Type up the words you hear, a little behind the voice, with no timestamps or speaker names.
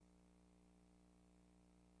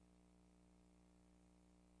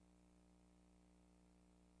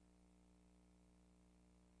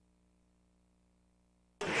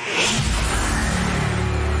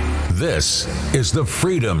This is the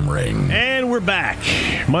Freedom Ring. And we're back.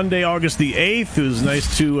 Monday, August the 8th. It was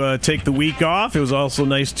nice to take the week off. It was also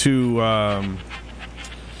nice to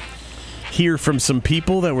hear from some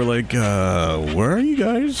people that were like, where are you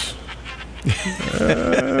guys?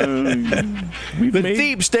 The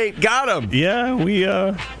deep state got them. Yeah, we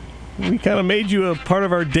kind of made you a part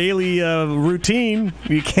of our daily routine.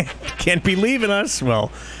 You can't be leaving us.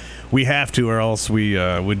 Well, we have to, or else we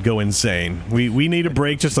would go insane. We need a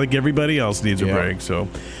break just like everybody else needs a break. So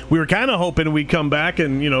we were kind of hoping we'd come back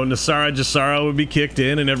and, Nasara Jassara would be kicked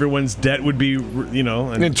in and everyone's debt would be,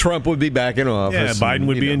 And Trump would be back in office. Yeah, Biden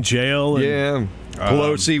would be in jail. And, yeah.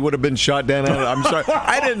 Pelosi would have been shot down. I'm sorry.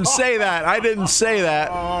 I didn't say that.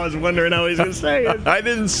 Oh, I was wondering how he's going to say it. I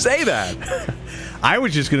didn't say that. I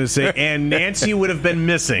was just going to say, and Nancy would have been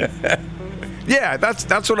missing. Yeah,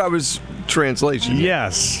 that's what I was translation.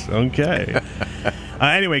 Yes. Okay.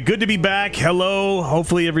 Anyway, good to be back. Hello.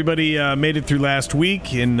 Hopefully everybody made it through last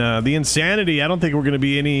week. And the insanity, I don't think we're going to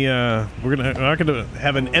be any. We're not going to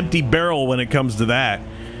have an empty barrel when it comes to that.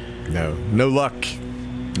 No luck.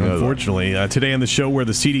 Unfortunately, today on the show where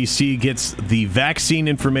the CDC gets the vaccine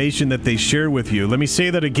information that they share with you. Let me say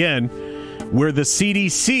that again. Where the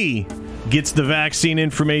CDC gets the vaccine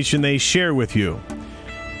information they share with you.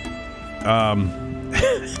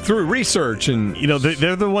 Through research and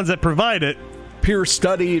they're the ones that provide it.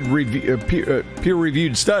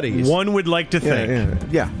 Peer-reviewed studies. One would like to think.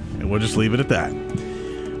 Yeah. And we'll just leave it at that.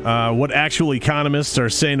 What actual economists are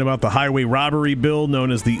saying about the highway robbery bill known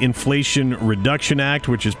as the Inflation Reduction Act,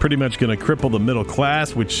 which is pretty much going to cripple the middle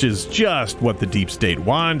class, which is just what the deep state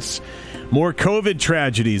wants. More COVID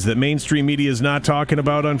tragedies that mainstream media is not talking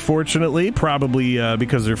about, unfortunately, probably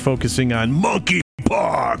because they're focusing on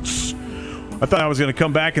monkeypox. I thought I was going to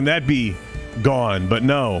come back and that'd be gone, but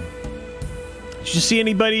no. Did you see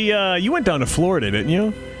anybody? You went down to Florida, didn't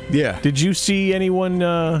you? Yeah. Did you see anyone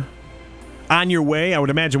on your way? I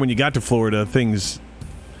would imagine when you got to Florida,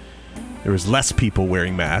 there was less people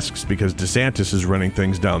wearing masks because DeSantis is running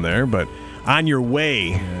things down there. But on your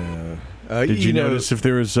way, did you notice if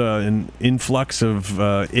there was an influx of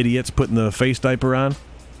idiots putting the face diaper on?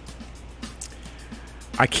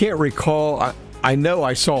 I can't recall. I know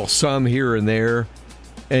I saw some here and there,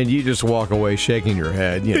 and you just walk away shaking your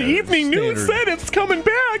head. The Evening News said it's coming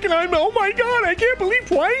back, and I'm, oh my God, I can't believe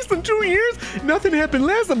twice in 2 years. Nothing happened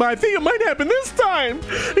last time, but I think it might happen this time.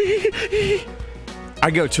 I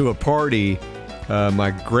go to a party, my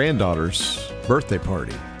granddaughter's birthday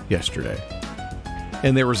party yesterday,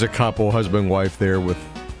 and there was a couple, husband and wife, there with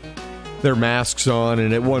their masks on,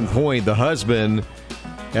 and at one point, the husband,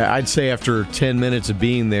 I'd say after 10 minutes of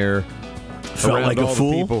being there, felt like a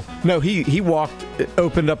fool? No, he walked,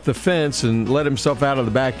 opened up the fence and let himself out of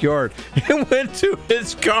the backyard and went to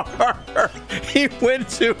his car. He went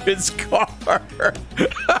to his car.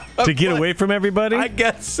 To get away from everybody? I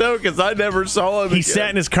guess so, because I never saw him again. He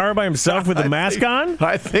sat in his car by himself with a mask on?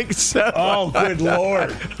 I think so. Oh, good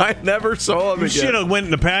Lord. I never saw him You again. should have went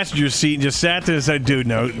in the passenger seat and just sat there and said, dude,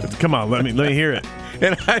 no, come on, let me hear it.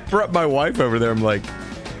 And I brought my wife over there. I'm like,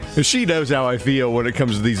 she knows how I feel when it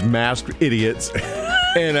comes to these masked idiots,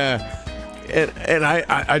 and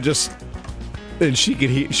I just, and she could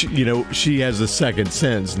hear, she has a second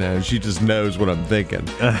sense now. She just knows what I'm thinking.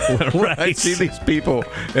 Right. I see these people,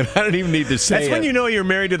 and I don't even need to say That's when you know you're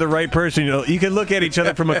married to the right person. You can look at each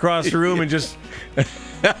other from across the room and just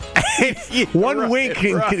one wink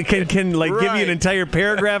can give you an entire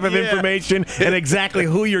paragraph of information and exactly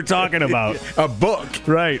who you're talking about. A book,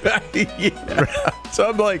 right? So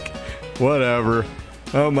I'm like, whatever.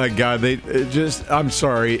 Oh my God! I'm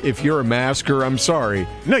sorry if you're a masker. I'm sorry.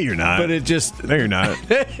 No, you're not. But it just. No, you're not.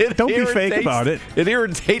 Don't be fake about it. It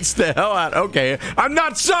irritates the hell out. Okay, I'm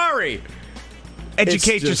not sorry.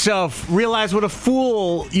 Educate yourself. Realize what a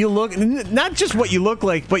fool you look. Not just what you look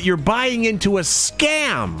like, but you're buying into a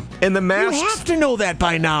scam. And the masks. You have to know that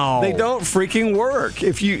by now. They don't freaking work.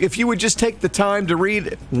 If you would just take the time to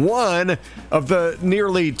read one of the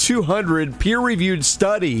nearly 200 peer-reviewed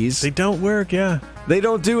studies. They don't work. Yeah. They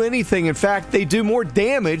don't do anything. In fact, they do more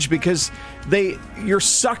damage because you're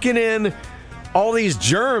sucking in all these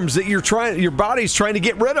germs that your body's trying to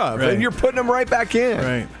get rid of, right. And you're putting them right back in.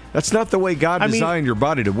 Right. That's not the way God designed your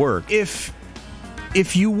body to work. If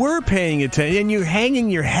you were paying attention and you're hanging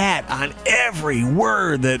your hat on every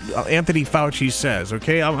word that Anthony Fauci says,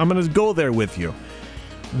 okay, I'm going to go there with you.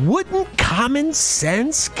 Wouldn't common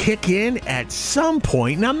sense kick in at some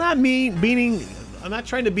point? And I'm not I'm not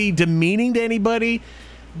trying to be demeaning to anybody.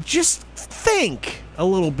 Just think a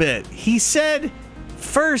little bit. He said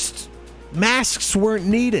first masks weren't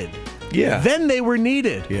needed. Yeah. Then they were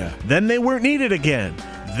needed. Yeah. Then they weren't needed again.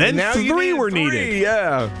 Then Now you 3 need were 3, needed.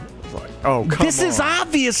 Yeah. It's like, oh, come This on. is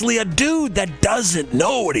obviously a dude that doesn't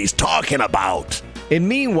know what he's talking about. And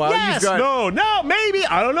meanwhile, Yes, you've got no, maybe.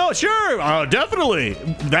 I don't know. Sure, definitely.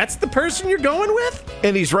 That's the person you're going with?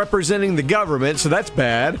 and he's representing the government, so that's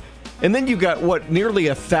bad. And then you've got nearly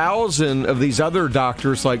 1,000 of these other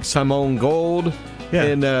doctors like Simone Gold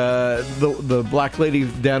and the black lady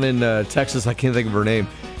down in Texas. I can't think of her name.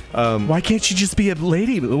 Why can't she just be a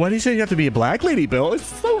lady? Why do you say you have to be a black lady, Bill? It's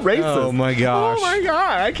so racist. Oh, my gosh. Oh, my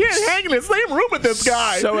God. I can't hang in the same room with this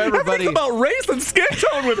guy. So everybody- Everything's about race and skin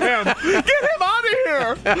tone with him. Get him out of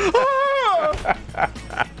here. Ah.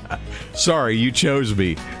 Sorry, you chose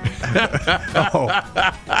me.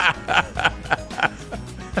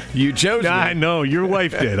 You chose I me. know. Your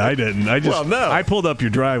wife did. I didn't. Well, no. I pulled up your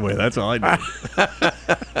driveway. That's all I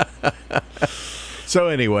did. So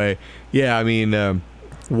anyway, yeah, I mean,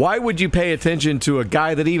 why would you pay attention to a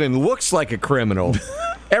guy that even looks like a criminal?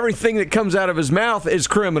 Everything that comes out of his mouth is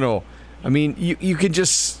criminal. I mean, you can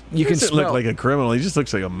just He can doesn't smell. look like a criminal. He just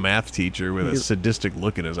looks like a math teacher with a sadistic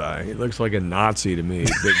look in his eye. He looks like a Nazi to me,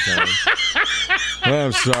 big time.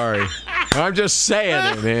 I'm sorry. I'm just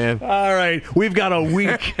saying it, man. All right, we've got a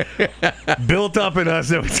week built up in us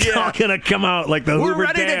that it's all gonna come out like the We're Hoover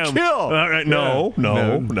ready Dam. to kill. All right, no.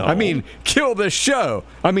 I mean, kill this show.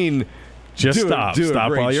 I mean, just do stop. a Stop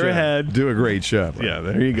great while you're show. ahead. Do a great show. Yeah,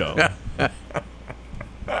 there you go.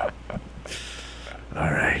 All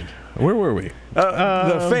right, where were we?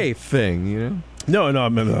 The faith thing, you know. No,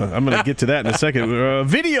 I'm gonna get to that in a second.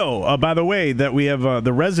 Video, by the way, that we have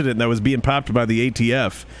the resident that was being popped by the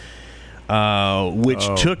ATF, which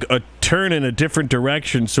took a turn in a different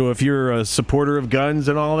direction. So if you're a supporter of guns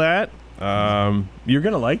and all that, you're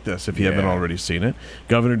gonna like this if you haven't already seen it.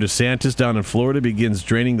 Governor DeSantis down in Florida begins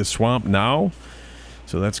draining the swamp now,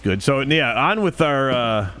 so that's good. So yeah, on with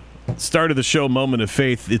our start of the show, moment of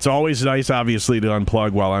faith. It's always nice, obviously, to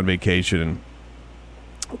unplug while on vacation.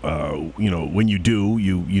 When you do,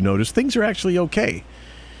 you notice things are actually okay.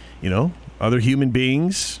 Other human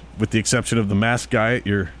beings, with the exception of the masked guy at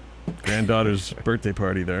your granddaughter's birthday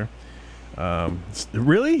party there.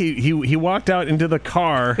 Really? He walked out into the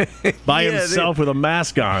car by himself with a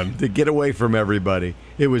mask on. To get away from everybody.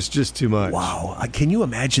 It was just too much. Wow. Can you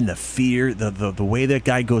imagine the fear, the way that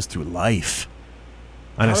guy goes through life?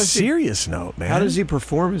 On a serious note, man. How does he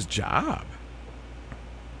perform his job?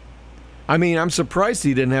 I mean, I'm surprised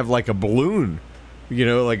he didn't have like a balloon,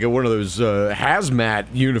 like one of those hazmat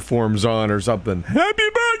uniforms on or something. Happy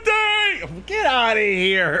birthday! Get out of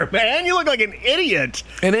here, man. You look like an idiot.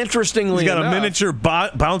 And interestingly He's got enough, a miniature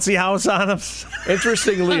bouncy house on him.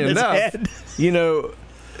 Interestingly on his enough, head.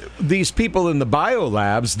 These people in the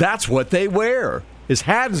biolabs, that's what they wear, is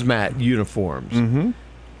hazmat uniforms.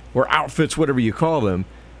 Or outfits, whatever you call them.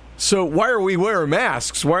 So why are we wearing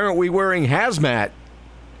masks? Why aren't we wearing hazmat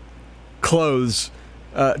clothes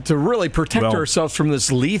to really protect ourselves from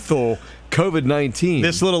this lethal COVID-19?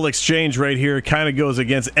 This little exchange right here kind of goes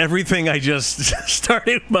against everything I just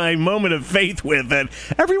started my moment of faith with, that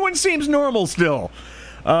everyone seems normal still.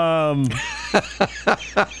 I'm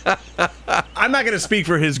not going to speak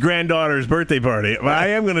for his granddaughter's birthday party. I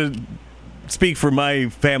am going to speak for my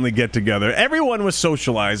family get-together. Everyone was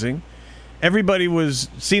socializing. Everybody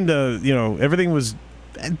everything was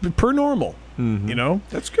per normal,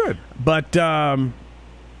 That's good. But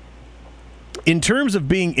in terms of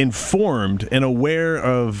being informed and aware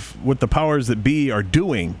of what the powers that be are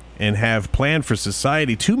doing and have planned for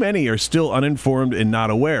society, too many are still uninformed and not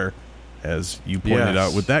aware, as you pointed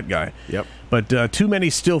out with that guy. Yep. But too many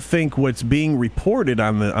still think what's being reported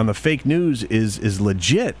on the fake news is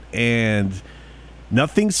legit, and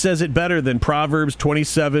nothing says it better than Proverbs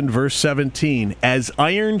 27, verse 17. As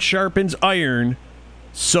iron sharpens iron,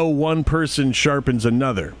 so one person sharpens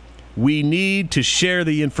another. We need to share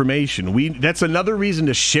the information. That's another reason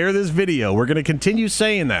to share this video. We're going to continue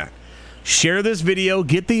saying that. Share this video,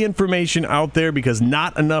 get the information out there, because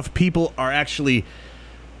not enough people are actually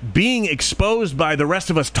being exposed by the rest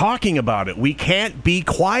of us talking about it. We can't be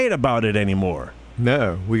quiet about it anymore.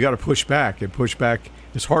 No, we got to push back and push back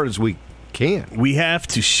as hard as we can. We have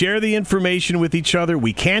to share the information with each other.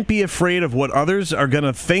 We can't be afraid of what others are going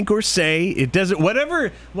to think or say. It doesn't,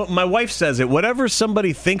 my wife says it, whatever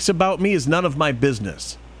somebody thinks about me is none of my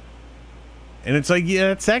business. And it's like,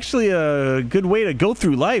 yeah, it's actually a good way to go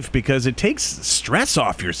through life, because it takes stress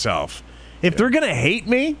off yourself. If they're going to hate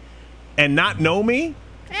me and not know me,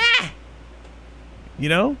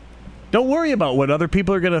 don't worry about what other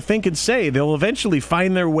people are going to think and say. They'll eventually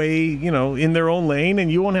find their way, in their own lane,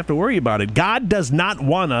 and you won't have to worry about it. God does not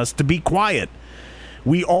want us to be quiet.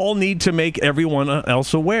 we all need to make everyone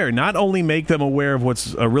else aware. Not only make them aware of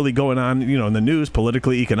what's really going on, in the news,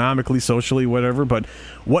 politically, economically, socially, whatever, but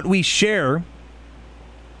what we share.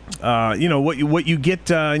 What you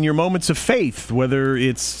get in your moments of faith, whether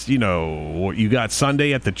it's, what you got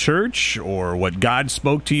Sunday at the church or what God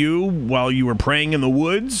spoke to you while you were praying in the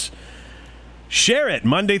woods. Share it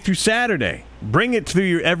Monday through Saturday. Bring it through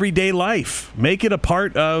your everyday life. Make it a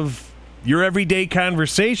part of your everyday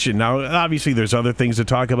conversation. Now, obviously, there's other things to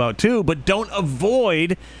talk about too, but don't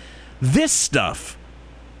avoid this stuff.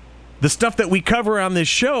 The stuff that we cover on this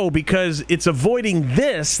show, because it's avoiding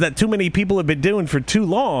this that too many people have been doing for too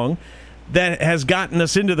long that has gotten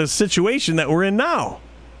us into the situation that we're in now.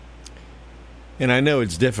 And I know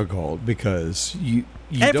it's difficult because you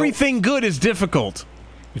everything good is difficult.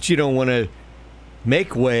 But you don't want to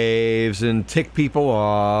make waves and tick people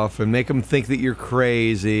off and make them think that you're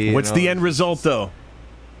crazy. What's the end result, though?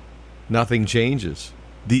 Nothing changes.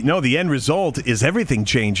 The end result is everything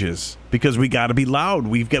changes because we got to be loud.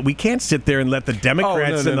 We can't sit there and let the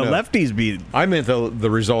Democrats and the lefties be. I meant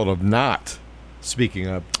the result of not speaking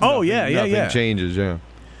up. Oh, nothing changes. Yeah.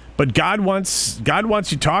 But God wants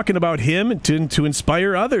you talking about Him to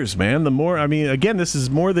inspire others, man. The more, again, this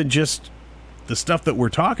is more than just the stuff that we're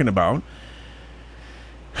talking about.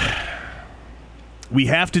 We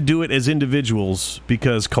have to do it as individuals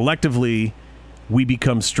because collectively we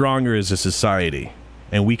become stronger as a society.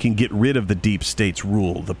 And we can get rid of the deep state's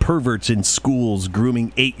rule, the perverts in schools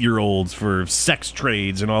grooming 8-year-olds for sex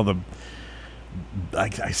trades and all the...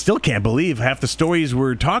 I still can't believe half the stories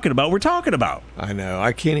we're talking about. I know.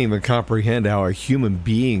 I can't even comprehend how a human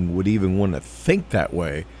being would even want to think that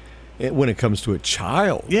way when it comes to a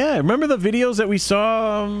child. Yeah, remember the videos that we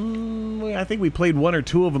saw? I think we played one or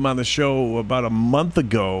two of them on the show about a month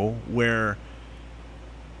ago where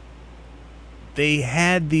they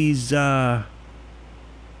had these...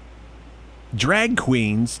 drag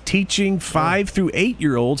queens teaching 5 through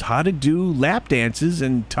 8-year-olds how to do lap dances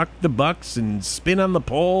and tuck the bucks and spin on the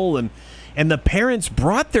pole, and the parents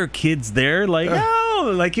brought their kids there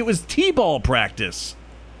like it was t-ball practice.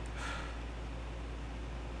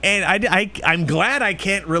 And I'm glad I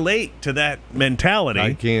can't relate to that mentality.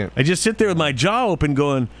 I can't. I just sit there with my jaw open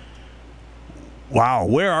going, wow,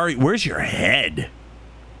 where's your head?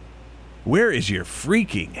 Where is your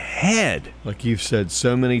freaking head? Like you've said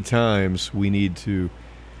so many times, we need to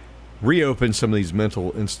reopen some of these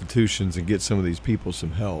mental institutions and get some of these people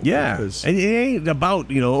some help. Yeah, and it ain't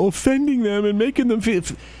about, offending them and making them feel...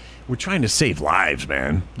 We're trying to save lives,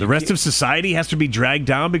 man. The rest of society has to be dragged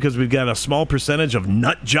down because we've got a small percentage of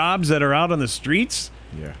nut jobs that are out on the streets?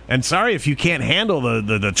 Yeah. And sorry if you can't handle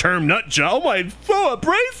the term nut job. Oh, my, so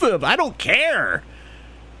abrasive. I don't care.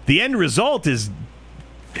 The end result is...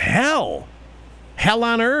 Hell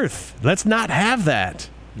on earth. Let's not have that.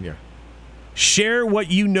 Yeah. Share what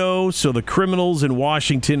you know so the criminals in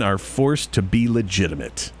Washington are forced to be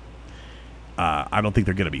legitimate. I don't think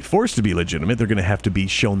they're going to be forced to be legitimate. They're going to have to be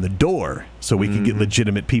shown the door so we can get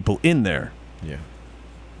legitimate people in there. Yeah.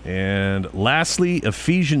 And lastly,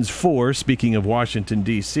 Ephesians 4, speaking of Washington,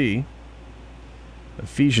 D.C.,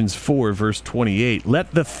 Ephesians 4, verse 28,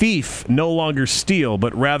 let the thief no longer steal,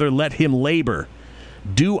 but rather let him labor.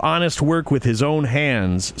 Do honest work with his own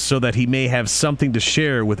hands so that he may have something to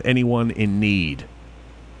share with anyone in need.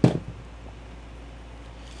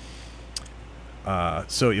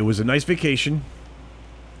 So it was a nice vacation.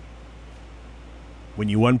 When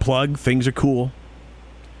you unplug, things are cool.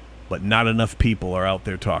 But not enough people are out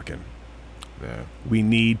there talking. Yeah. We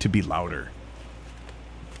need to be louder.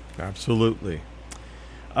 Absolutely.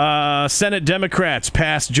 Senate Democrats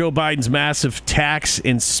passed Joe Biden's massive tax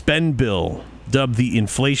and spend bill, dubbed the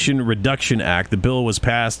Inflation Reduction Act. The bill was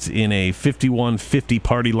passed in a 51-50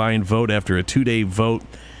 party line vote after a 2-day vote.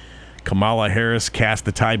 Kamala Harris cast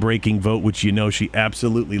the tie-breaking vote, which she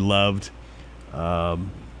absolutely loved.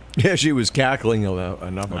 Yeah, she was cackling enough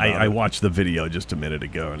about I watched the video just a minute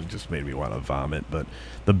ago, and it just made me want to vomit. But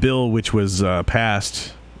the bill, which was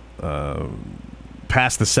passed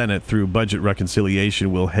the Senate through budget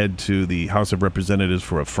reconciliation, will head to the House of Representatives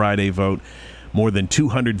for a Friday vote. More than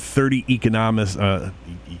 230 economists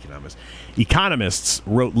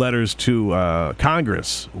wrote letters to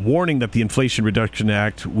Congress warning that the Inflation Reduction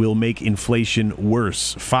Act will make inflation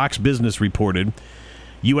worse. Fox Business reported,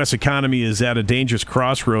 U.S. economy is at a dangerous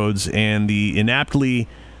crossroads, and the inaptly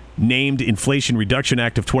named Inflation Reduction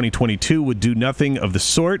Act of 2022 would do nothing of the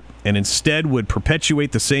sort and instead would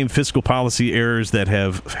perpetuate the same fiscal policy errors that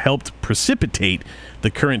have helped precipitate the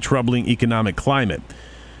current troubling economic climate.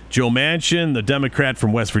 Joe Manchin, the Democrat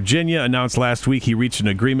from West Virginia, announced last week he reached an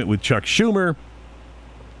agreement with Chuck Schumer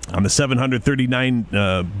on the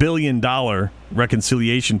 $739 billion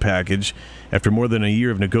reconciliation package after more than a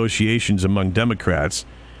year of negotiations among Democrats.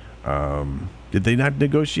 Did they not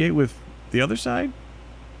negotiate with the other side?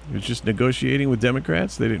 It was just negotiating with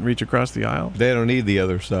Democrats? They didn't reach across the aisle? They don't need the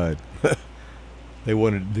other side. They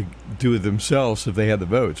wanted to do it themselves if they had the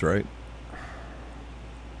votes, right?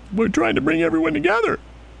 We're trying to bring everyone together.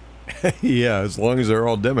 Yeah, as long as they're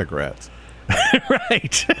all Democrats.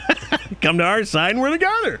 Right. Come to our side and we're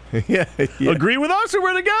together. Yeah. Agree with us and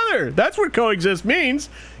we're together. That's what coexist means.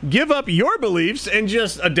 Give up your beliefs and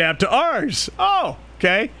just adapt to ours. Oh,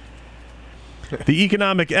 okay. The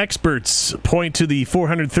economic experts point to the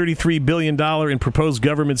 $433 billion in proposed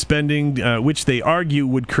government spending, which they argue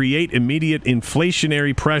would create immediate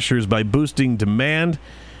inflationary pressures by boosting demand,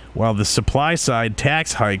 while the supply side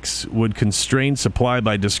tax hikes would constrain supply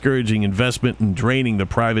by discouraging investment and draining the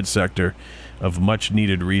private sector of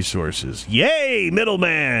much-needed resources. Yay,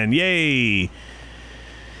 middleman! Yay!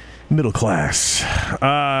 Middle class.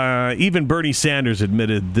 Even Bernie Sanders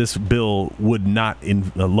admitted this bill would not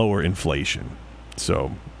lower inflation.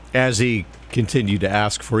 So, as he continued to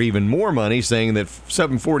ask for even more money, saying that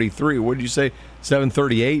 743, what did you say,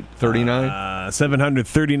 738, 39?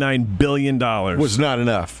 $739 billion. Was not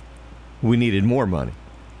enough. We needed more money.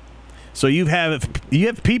 So you have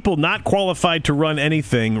people not qualified to run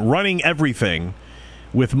anything, running everything,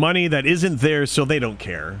 with money that isn't theirs, so they don't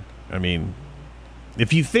care. I mean,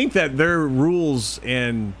 if you think that their rules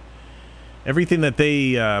and everything that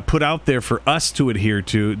they put out there for us to adhere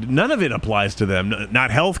to, none of it applies to them.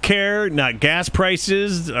 Not health care, not gas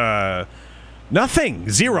prices, nothing.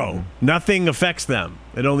 Zero. Nothing affects them.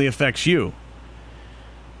 It only affects you.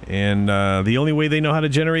 And the only way they know how to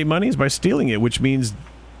generate money is by stealing it, which means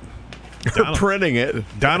printing it.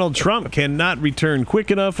 Donald Trump cannot return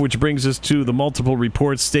quick enough, which brings us to the multiple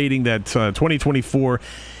reports stating that 2024,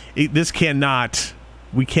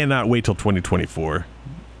 we cannot wait till 2024.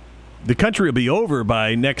 The country will be over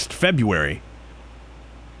by next February.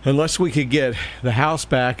 Unless we could get the House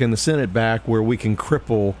back and the Senate back where we can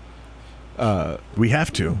cripple we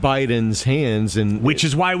have to Biden's hands, and which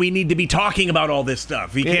is why we need to be talking about all this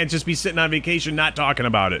stuff. We can't just be sitting on vacation not talking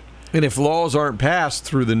about it. And if laws aren't passed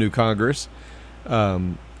through the new Congress,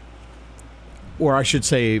 or I should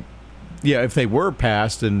say, if they were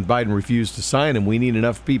passed and Biden refused to sign them, we need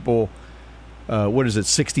enough people.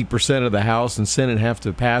 60% of the House and Senate have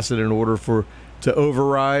to pass it in order to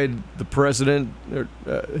override the president, or,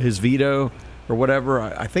 his veto, or whatever.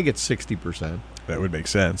 I think it's 60%. That would make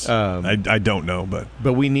sense. I don't know,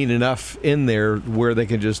 but we need enough in there where they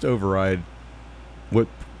can just override what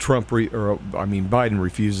Biden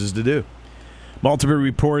refuses to do. Multiple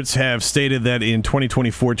reports have stated that in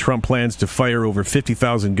 2024, Trump plans to fire over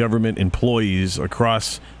 50,000 government employees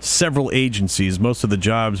across several agencies. Most of the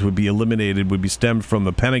jobs would be stemmed from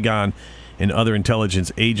the Pentagon and other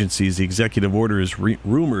intelligence agencies. The executive order is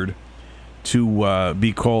rumored to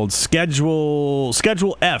be called Schedule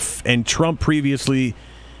F, and Trump previously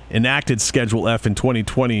enacted Schedule F in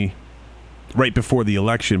 2020, right before the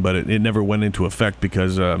election, but it never went into effect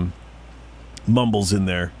because Mumbles in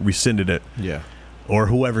there rescinded it. Yeah. Or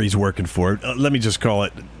whoever he's working for. Let me just call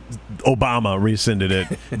it Obama rescinded it.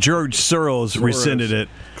 George Soros rescinded it.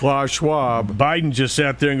 Klaus Schwab. Biden just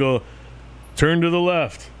sat there and go, turn to the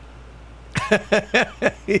left. Look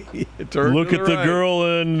at the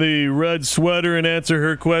girl in the red sweater and answer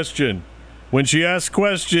her question. When she asks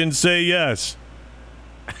questions, say yes.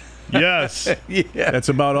 Yes. Yeah. That's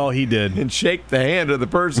about all he did. And shake the hand of the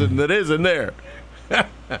person that isn't there.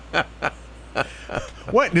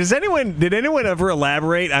 What did anyone ever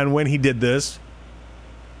elaborate on when he did this?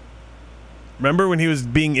 Remember when he was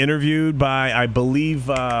being interviewed by, I believe,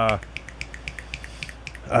 dude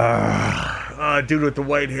with the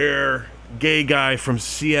white hair, gay guy from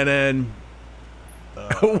CNN.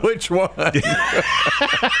 Which one?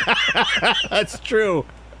 That's true.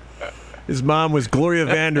 His mom was Gloria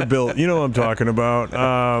Vanderbilt. You know what I'm talking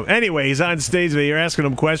about. Anyway, he's on stage. You're asking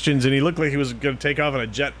him questions, and he looked like he was going to take off on a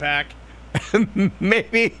jetpack.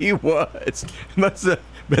 Maybe he was. Must have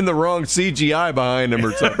been the wrong CGI behind him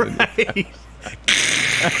or something.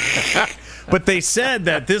 But they said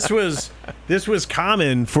that this was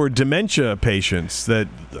common for dementia patients. That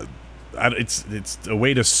it's a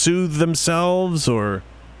way to soothe themselves, or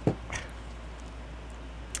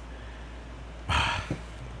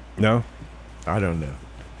no, I don't know.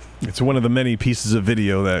 It's one of the many pieces of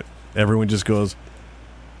video that everyone just goes,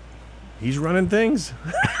 "He's running things."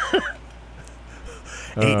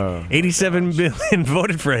 87 million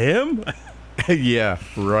voted for him? Yeah,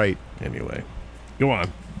 right. Anyway, go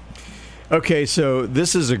on. Okay, so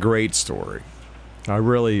this is a great story. I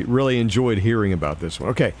really, really enjoyed hearing about this one.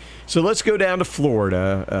 Okay, so let's go down to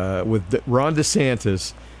Florida with Ron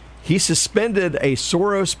DeSantis. He suspended a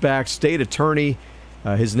Soros-backed state attorney,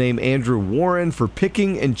 his name Andrew Warren, for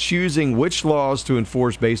picking and choosing which laws to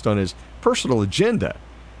enforce based on his personal agenda.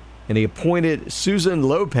 And he appointed Susan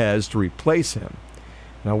Lopez to replace him.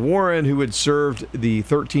 Now, Warren, who had served the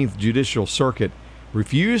 13th Judicial Circuit,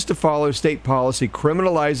 refused to follow state policy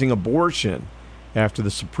criminalizing abortion after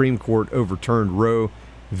the Supreme Court overturned Roe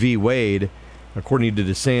v. Wade. According to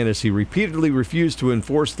DeSantis, he repeatedly refused to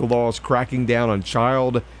enforce the laws cracking down on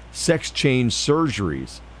child sex change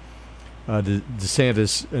surgeries.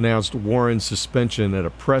 DeSantis announced Warren's suspension at a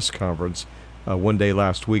press conference one day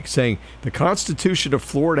last week, saying the Constitution of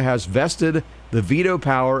Florida has vested the veto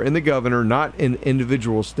power in the governor, not in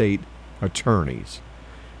individual state attorneys.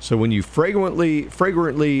 So when you flagrantly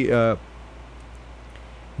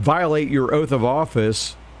violate your oath of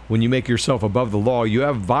office, when you make yourself above the law, you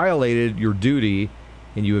have violated your duty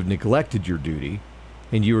and you have neglected your duty,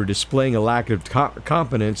 and you are displaying a lack of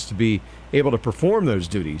competence to be able to perform those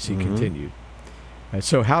duties, he continued.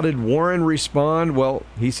 So how did Warren respond? Well,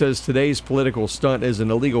 he says today's political stunt is an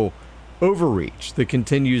illegal overreach that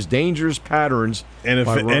continues dangerous patterns. And if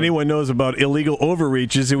anyone knows about illegal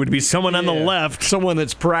overreaches, it would be someone on the left. Someone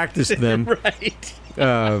that's practiced them. Right.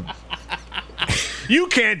 You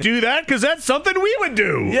can't do that because that's something we would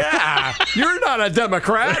do. Yeah. You're not a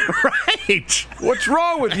Democrat. Right. What's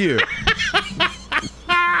wrong with you?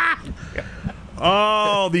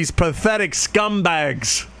 Oh, these pathetic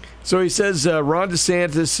scumbags. So he says Ron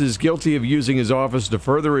DeSantis is guilty of using his office to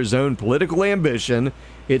further his own political ambition.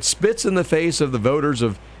 It spits in the face of the voters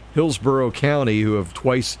of Hillsborough County who have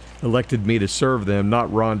twice elected me to serve them,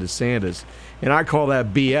 not Ron DeSantis. And I call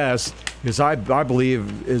that BS because I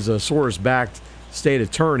believe as a Soros-backed state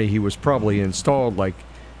attorney, he was probably installed like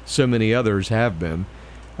so many others have been.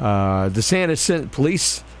 DeSantis sent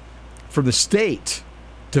police from the state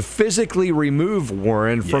to physically remove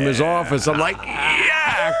Warren from his office. I'm like,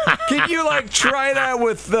 yeah, can you try that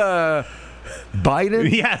with Biden?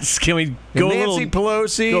 Yes, can we go Nancy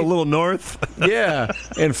Pelosi? Go a little north? Yeah,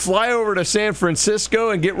 and fly over to San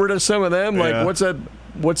Francisco and get rid of some of them. Yeah. What's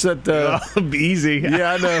that? Easy.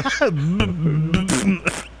 Yeah, I know.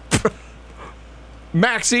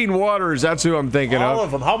 Maxine Waters, that's who I'm thinking All of.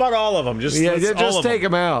 of them. How about all of them? Just take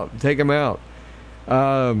them out. Take them out.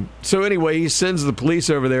 So anyway, he sends the police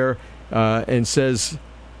over there and says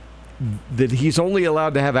that he's only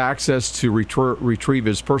allowed to have access to retrieve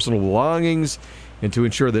his personal belongings and to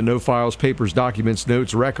ensure that no files, papers, documents,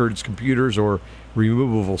 notes, records, computers, or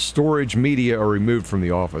removable storage media are removed from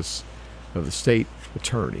the office of the state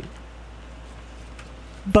attorney.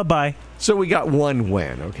 Bye-bye. So we got one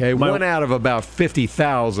win, okay? One out of about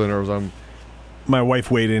 50,000 or something. My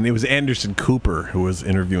wife weighed in. It was Anderson Cooper who was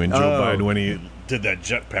interviewing Joe Biden when he did that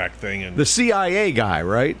jetpack thing. And the CIA guy,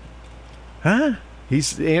 right? Huh?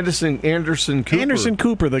 He's Anderson Cooper. Anderson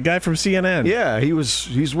Cooper, the guy from CNN. Yeah,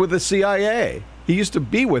 he's with the CIA. He used to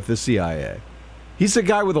be with the CIA. He's the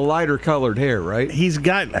guy with the lighter colored hair, right? He's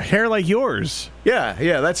got hair like yours. Yeah,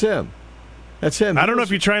 that's him. That's him. I don't know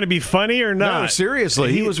if you're trying to be funny or not. No,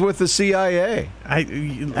 seriously. He was with the CIA.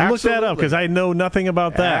 Look that up because I know nothing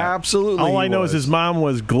about that. Absolutely. All I know is his mom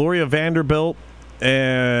was Gloria Vanderbilt,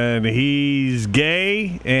 and he's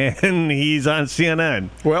gay, and he's on CNN.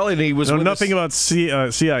 Well, and he was with nothing about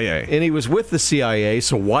CIA. And he was with the CIA,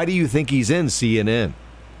 so why do you think he's in CNN?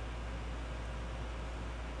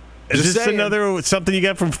 Is this another something you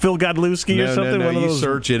got from Phil Godlewski or something? No, One of you those...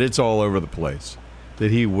 search it. It's all over the place that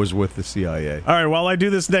he was with the CIA. All right, while I do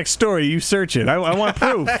this next story, you search it. I want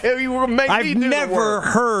proof. I've never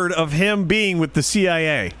heard of him being with the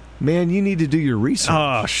CIA. Man, you need to do your research.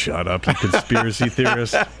 Oh, shut up, you conspiracy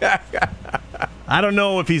theorist. I don't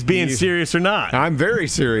know if he's being serious or not. I'm very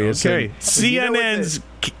serious. Okay. CNN's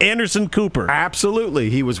Anderson Cooper. Absolutely.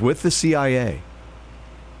 He was with the CIA.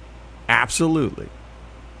 Absolutely.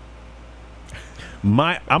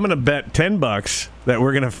 I'm going to bet $10 that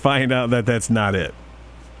we're going to find out that that's not it.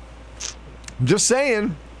 I'm just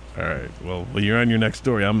saying. All right. Well, you're on your next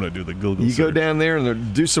story. I'm going to do the Google search. Go down there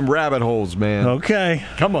and do some rabbit holes, man. Okay.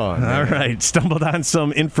 Come on. Man. All right. Stumbled on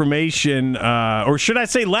some information, or should I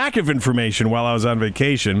say lack of information while I was on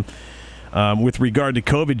vacation with regard to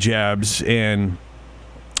COVID jabs and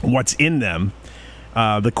what's in them.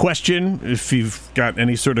 The question, if you've got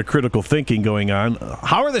any sort of critical thinking going on,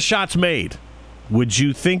 how are the shots made? Would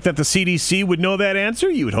you think that the CDC would know that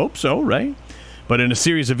answer? You would hope so, right? But in a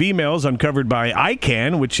series of emails uncovered by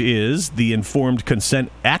ICANN, which is the Informed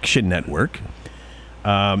Consent Action Network,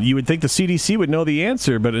 you would think the CDC would know the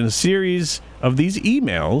answer. But in a series of these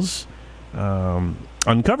emails,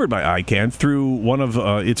 uncovered by ICANN through one of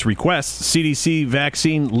its requests, CDC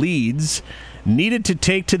vaccine leads needed to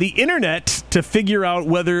take to the internet to figure out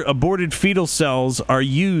whether aborted fetal cells are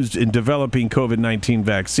used in developing COVID-19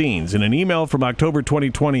 vaccines. In an email from October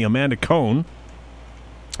 2020, Amanda Cohn,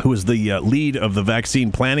 who is the lead of the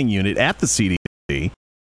vaccine planning unit at the CDC,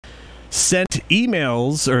 sent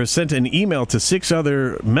an email to 6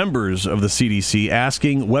 other members of the CDC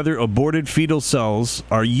asking whether aborted fetal cells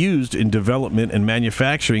are used in development and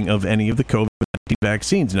manufacturing of any of the COVID-19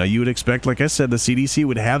 vaccines. Now, you would expect, like I said, the CDC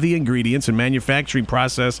would have the ingredients and manufacturing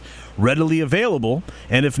process readily available,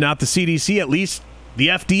 and if not the CDC, at least the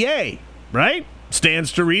FDA, right?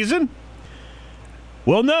 Stands to reason.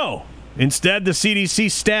 Well, no. Instead, the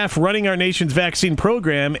CDC staff running our nation's vaccine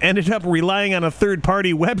program ended up relying on a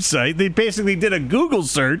third-party website. They basically did a Google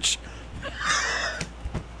search.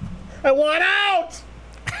 I want out!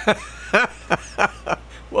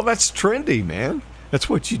 Well, that's trendy, man. That's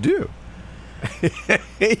what you do.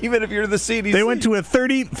 Even if you're the CDC. They went to a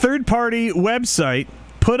third-party website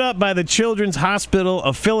put up by the Children's Hospital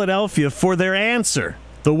of Philadelphia for their answer.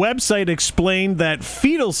 The website explained that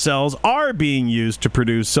fetal cells are being used to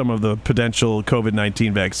produce some of the potential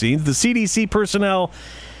COVID-19 vaccines. The CDC personnel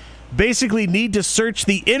basically need to search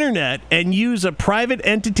the internet and use a private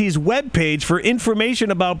entity's webpage for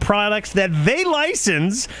information about products that they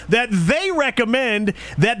license, that they recommend,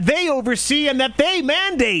 that they oversee, and that they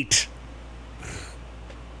mandate.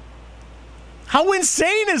 How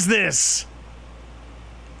insane is this?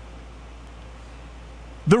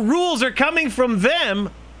 The rules are coming from them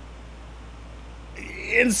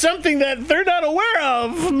in something that they're not aware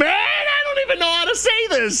of. Man, I don't even know how to say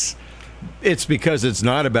this. It's because it's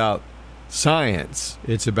not about science.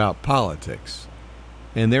 It's about politics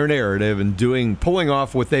and their narrative and pulling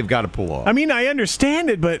off what they've got to pull off. I mean, I understand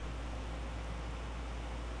it, but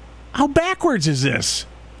how backwards is this?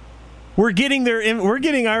 We're getting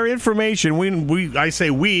our information.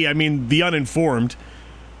 I mean the uninformed.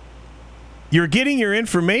 You're getting your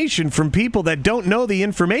information from people that don't know the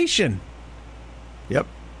information. Yep.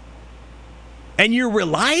 And you're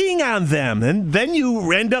relying on them. And then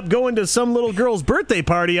you end up going to some little girl's birthday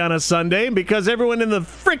party on a Sunday, because everyone in the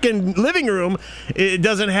freaking living room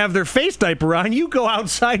doesn't have their face diaper on. You go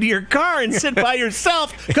outside to your car and sit by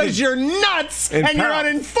yourself because you're nuts and you're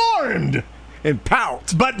uninformed. And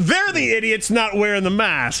pout. But they're the idiots not wearing the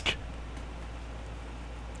mask.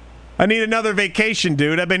 I need another vacation,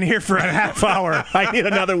 dude. I've been here for a half hour. I need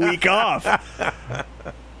another week off.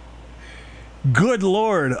 Good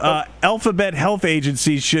Lord. Alphabet health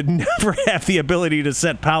agencies should never have the ability to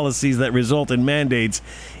set policies that result in mandates,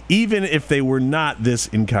 even if they were not this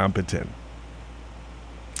incompetent.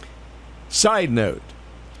 Side note.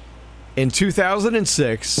 In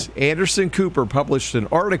 2006, Anderson Cooper published an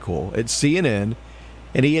article at CNN,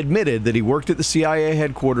 and he admitted that he worked at the CIA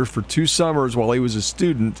headquarters for 2 summers while he was a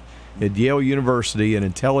student at Yale University, an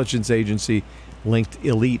intelligence agency linked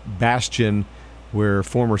elite bastion where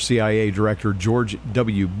former CIA Director George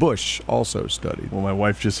W. Bush also studied. Well, my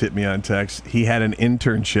wife just hit me on text. He had an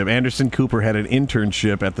internship. Anderson Cooper had an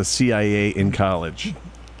internship at the CIA in college.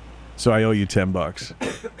 So I owe you $10.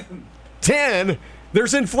 10?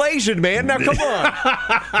 There's inflation, man. Now, come on.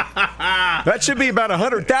 That should be about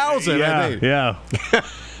 100,000. Yeah.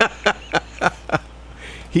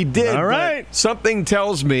 He did. All right. But something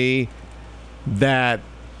tells me that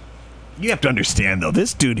you have to understand, though,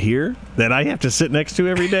 this dude here that I have to sit next to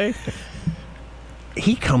every day,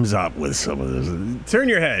 he comes up with some of this. Turn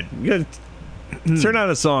your head. You gotta turn on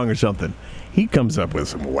a song or something. He comes up with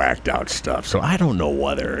some whacked out stuff. So I don't know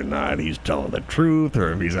whether or not he's telling the truth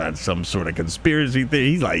or if he's on some sort of conspiracy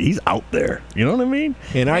thing. He's out there. You know what I mean?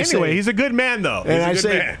 And anyway, he's a good man, though. And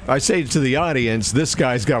I say to the audience, this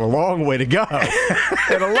guy's got a long way to go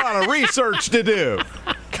and a lot of research to do.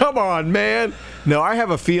 Come on, man. No, I have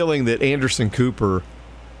a feeling that Anderson Cooper,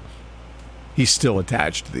 he's still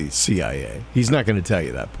attached to the CIA. He's not going to tell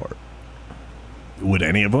you that part. Would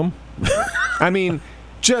any of them? I mean,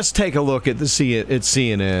 just take a look at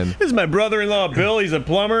CNN. This is my brother-in-law, Bill. He's a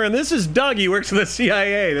plumber. And this is Doug. He works for the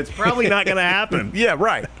CIA. That's probably not going to happen. Yeah,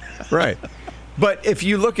 right. Right. But if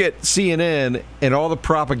you look at CNN and all the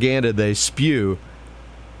propaganda they spew,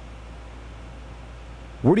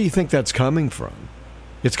 where do you think that's coming from?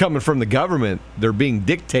 It's coming from the government. They're being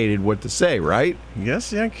dictated what to say, right?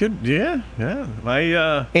 Yes, yeah, could, yeah.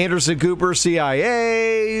 Anderson Cooper,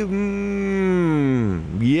 CIA,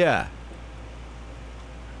 yeah.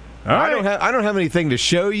 All right. I don't have anything to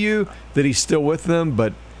show you that he's still with them,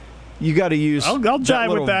 but you got to use I'll jive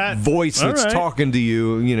little with that. voice All that's right. talking to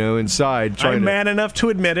you, inside. Trying I'm to man enough to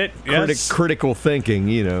admit it. Yes. critical thinking,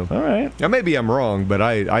 All right. Now, maybe I'm wrong, but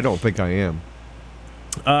I don't think I am.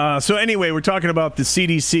 So anyway, we're talking about the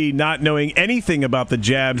CDC not knowing anything about the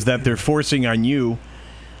jabs that they're forcing on you,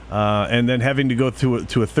 and then having to go to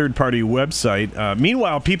a third-party website.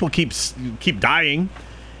 Meanwhile, people keep dying.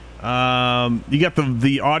 You got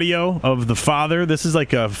the audio of the father. This is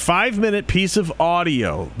like a 5-minute piece of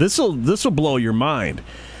audio. This'll blow your mind.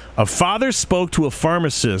 A father spoke to a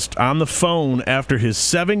pharmacist on the phone after his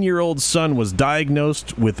 7-year-old son was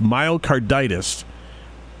diagnosed with myocarditis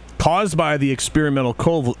caused by the experimental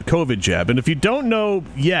COVID jab. And if you don't know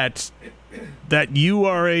yet that you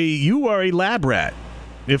are a lab rat,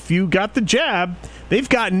 if you got the jab, they've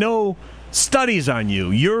got no studies on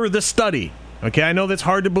you. You're the study. Okay, I know that's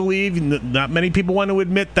hard to believe. Not many people want to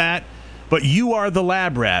admit that, but you are the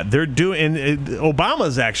lab rat. They're doing.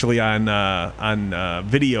 Obama's actually on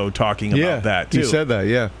video talking about that too. He said that.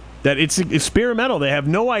 Yeah, that it's experimental. They have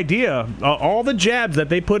no idea all the jabs that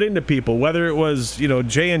they put into people, whether it was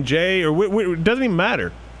J&J or it doesn't even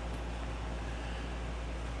matter.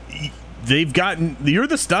 You're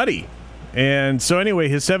the study. And so anyway,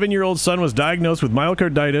 his 7-year-old son was diagnosed with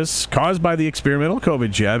myocarditis caused by the experimental COVID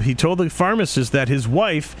jab. He told the pharmacist that his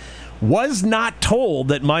wife was not told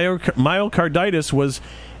that myocarditis was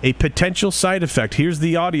a potential side effect. Here's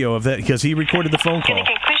the audio of that because he recorded the phone call.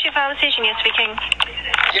 Christian Pharmacy, you're speaking.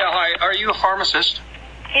 Yeah, hi. Are you a pharmacist?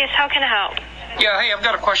 Yes, how can I help? Yeah, hey, I've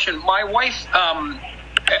got a question. My wife,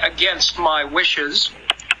 against my wishes,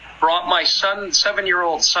 brought my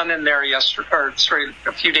 7-year-old son in there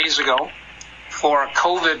a few days ago for a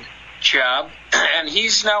COVID jab, and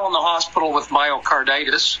he's now in the hospital with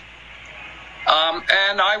myocarditis.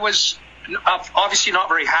 And I was obviously not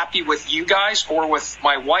very happy with you guys or with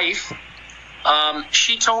my wife.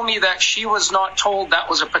 She told me that she was not told that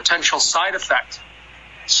was a potential side effect.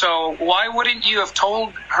 So why wouldn't you have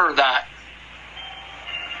told her that?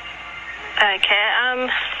 Okay,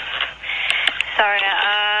 sorry,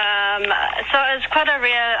 so it's quite a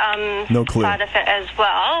rare no clue. side effect as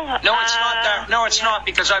well. No, it's not that. No, it's not,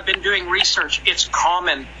 because I've been doing research. It's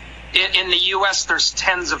common. In the U.S., there's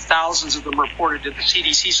tens of thousands of them reported to the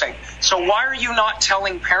CDC site. So why are you not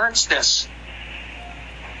telling parents this?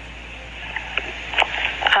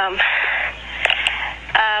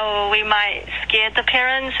 We might scare the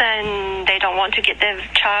parents and they don't want to get their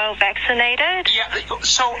child vaccinated. Yeah,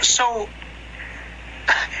 so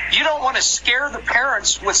you don't want to scare the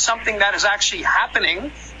parents with something that is actually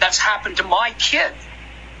happening, that's happened to my kid.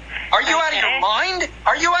 Are you out of your mind?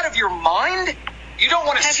 Are you out of your mind? You don't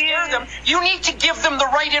want to scare them. You need to give them the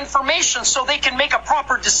right information so they can make a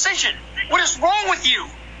proper decision. What is wrong with you?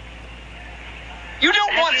 You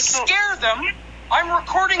don't want to scare them. I'm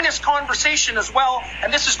recording this conversation as well,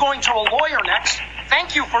 and this is going to a lawyer next.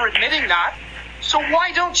 Thank you for admitting that. So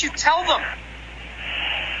why don't you tell them?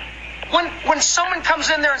 When someone comes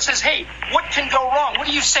in there and says, hey, what can go wrong? What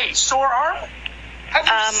do you say? Sore arm? Have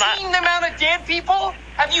you seen the amount of dead people?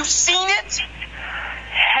 Have you seen it?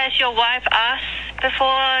 Has your wife asked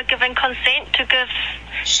before giving consent to give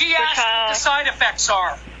She asked what the side effects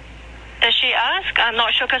are. Did she ask? I'm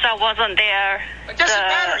not sure because I wasn't there. It doesn't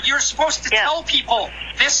matter. You're supposed to tell people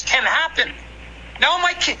this can happen. Now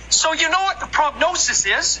my kid. So you know what the prognosis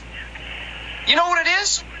is? You know what it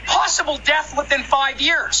is? Possible death within 5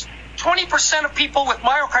 years. 20% of people with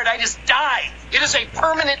myocarditis die. It is a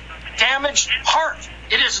permanent damaged heart.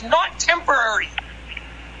 It is not temporary.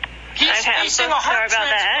 He's facing a heart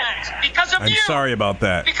transplant because of you. I'm sorry about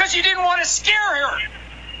that. Because you didn't want to scare her.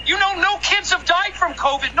 You know, no kids have died from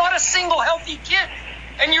COVID, not a single healthy kid.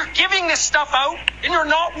 And you're giving this stuff out, and you're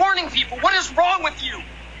not warning people. What is wrong with you?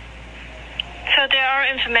 So there are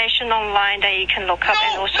information online that you can look up,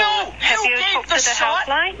 and also have you talked to the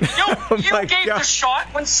helpline? You gave the shot.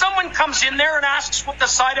 When someone comes in there and asks what the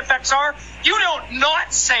side effects are, you don't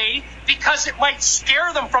not say because it might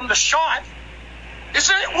scare them from the shot.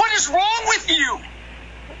 What is wrong with you?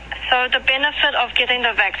 So the benefit of getting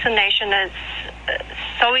the vaccination is,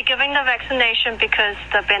 so we're giving the vaccination because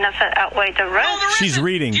the benefit outweighs the risk? No, She's isn't.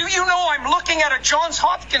 reading. You know I'm looking at a Johns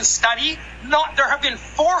Hopkins study. There have been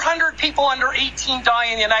 400 people under 18 die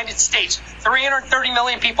in the United States. 330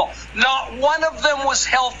 million people. Not one of them was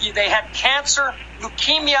healthy. They had cancer,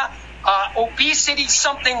 leukemia, obesity,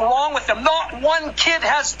 something wrong with them. Not one kid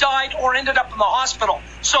has died or ended up in the hospital.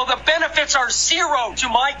 So the benefits are zero to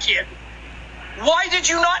my kid. Why did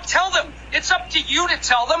you not tell them? It's up to you to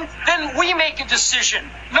tell them. Then we make a decision,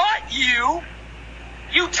 not you.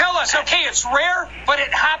 You tell us, okay, it's rare, but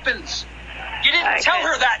it happens. You didn't tell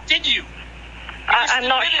her that, did you? I'm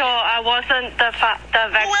not sure. I wasn't the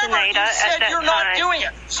vaccinator you said at that you're time. not doing it.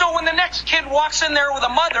 So when the next kid walks in there with a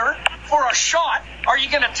mother for a shot, are you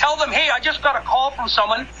going to tell them, hey, I just got a call from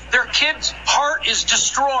someone, their kid's heart is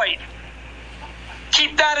destroyed?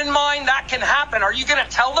 Keep that in mind. That can happen. Are you going to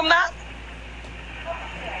tell them that?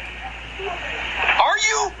 Are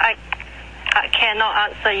you? I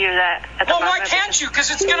cannot answer you that at the Well, why moment. can't you?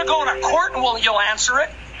 Because it's going to go in a court and you'll answer it.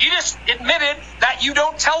 You just admitted that you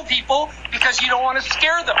don't tell people because you don't want to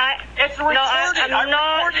scare them. It's recorded. I'm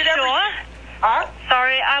not recorded sure. everything. Huh?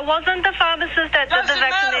 Sorry, I wasn't the pharmacist that did the Doesn't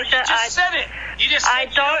matter. vaccination. You just said it. You just said I you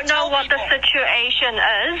don't know tell what people. the situation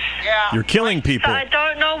is. Yeah. You're killing people. So I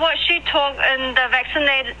don't know what she took in the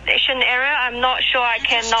vaccination area. I'm not sure. I You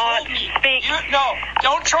just cannot told me. speak. No,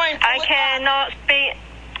 don't try and pull I it back. cannot speak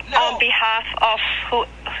No. on behalf of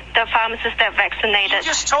the pharmacist that vaccinated. You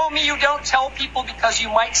just told me you don't tell people because you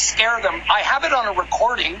might scare them. I have it on a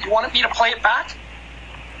recording. You want me to play it back?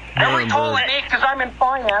 Every call I make, because I'm in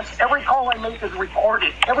finance, every call I make is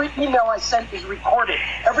recorded. Every email I sent is recorded.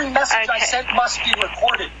 Every message I Okay. sent must be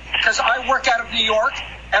recorded because I work out of New York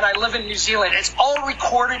and I live in New Zealand. It's all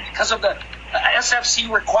recorded because of the SFC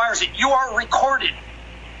requires it. You are recorded.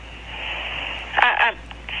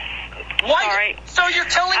 Why? Sorry. So you're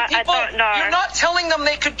telling I people, don't know. you're not telling them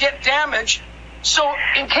they could get damaged. So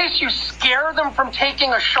in case you scare them from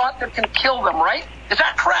taking a shot that can kill them, right? Is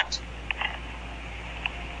that correct?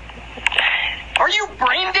 Are you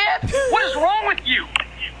brain dead? What is wrong with you?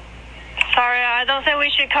 Sorry, I don't think we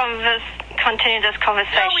should continue this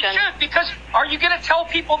conversation. Yeah, we should, because are you going to tell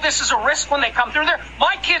people this is a risk when they come through there?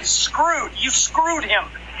 My kid's screwed. You screwed him.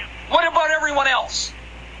 What about everyone else?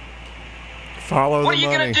 Follow What are the you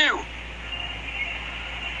money. going to do?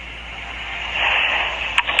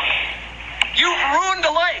 You've ruined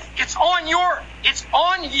a life. It's on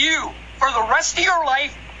you for the rest of your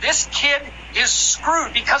life. This kid is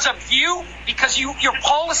screwed because of you, because your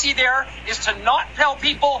policy there is to not tell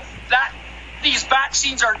people that these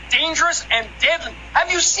vaccines are dangerous and deadly.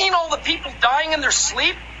 Have you seen all the people dying in their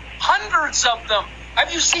sleep? Hundreds of them.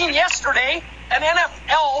 Have you seen yesterday an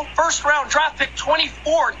NFL first-round draft pick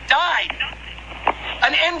 24 died?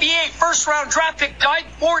 An NBA first-round draft pick died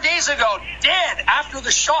 4 days ago, dead after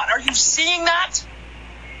the shot. Are you seeing that?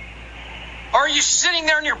 Or are you sitting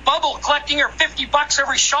there in your bubble collecting your $50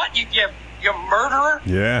 every shot you give, you murderer?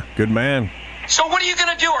 Yeah, good man. So what are you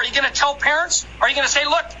going to do? Are you going to tell parents? Are you going to say,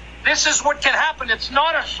 look, this is what can happen. It's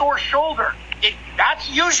not a sore shoulder. That's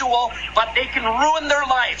usual, but they can ruin their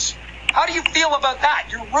lives. How do you feel about that?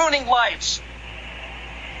 You're ruining lives.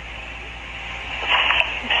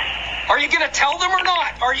 Are you going to tell them or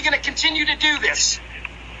not? Are you going to continue to do this?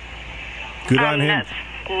 Good on him.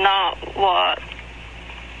 That's not what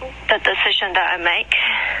the decision that I make.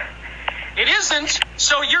 It isn't.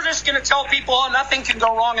 So you're just going to tell people, oh, nothing can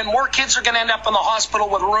go wrong, and more kids are going to end up in the hospital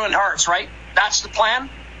with ruined hearts, right? That's the plan?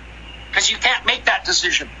 Because you can't make that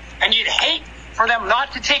decision. And you'd hate for them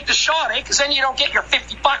not to take the shot, Because then you don't get your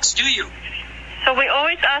 $50, do you? So we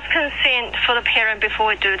always ask consent for the parent before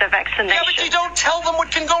we do the vaccination. Yeah, but you don't tell them what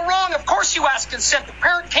can go wrong. Of course you ask consent. The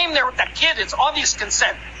parent came there with that kid. It's obvious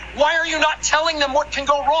consent. Why are you not telling them what can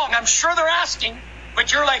go wrong? I'm sure they're asking,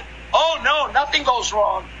 but you're like, oh, no, nothing goes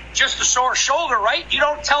wrong. Just a sore shoulder, right? You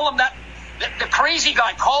don't tell them that the crazy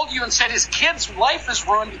guy called you and said his kid's life is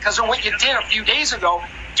ruined because of what you did a few days ago.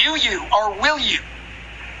 Do you or will you?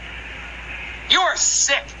 You are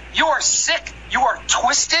sick. You are sick. You are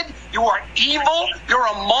twisted. You are evil. You're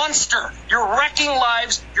a monster. You're wrecking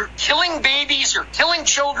lives. You're killing babies. You're killing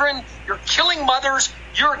children. You're killing mothers.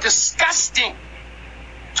 You're disgusting.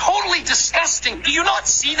 Totally disgusting. Do you not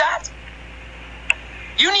see that?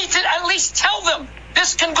 You need to at least tell them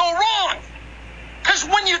this can go wrong. Because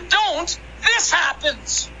when you don't, this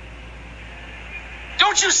happens.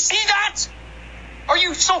 Don't you see that? Are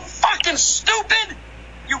you so fucking stupid?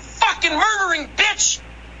 You fucking murdering bitch.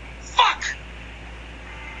 Fuck.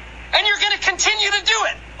 And you're going to continue to do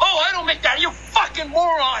it. Oh, I don't make that. You fucking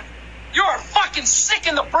moron. You are fucking sick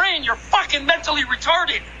in the brain. You're fucking mentally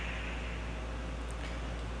retarded.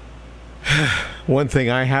 One thing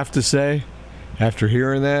I have to say after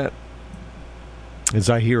hearing that is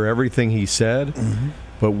I hear everything he said,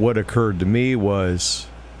 but what occurred to me was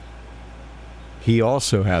he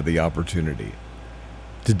also had the opportunity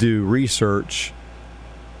to do research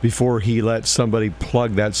before he let somebody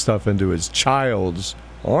plug that stuff into his child's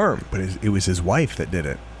arm. But it was his wife that did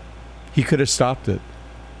it. He could have stopped it.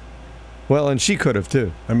 Well, and she could have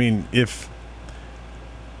too. I mean,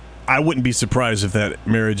 I wouldn't be surprised if that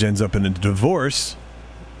marriage ends up in a divorce.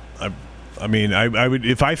 I would,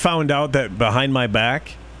 if I found out that behind my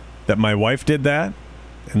back that my wife did that,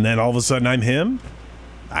 and then all of a sudden I'm him.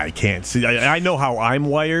 I can't see. I know how I'm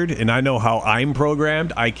wired, and I know how I'm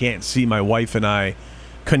programmed. I can't see my wife and I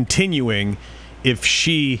continuing if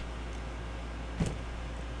she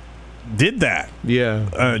did that.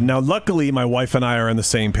 Yeah. Now, luckily, my wife and I are on the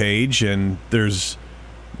same page, and there's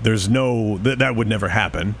no that would never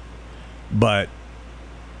happen. But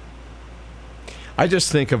I just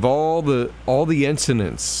think of all the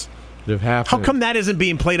incidents that have happened. how come that isn't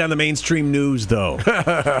being played on the mainstream news, though?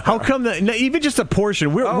 How come that? No, even just a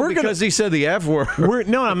portion. We're because he said the F word.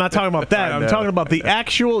 No, I'm not talking about that. I'm talking about the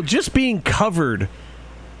actual just being covered.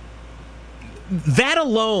 That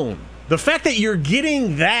alone, the fact that you're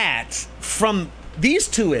getting that from these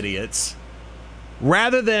two idiots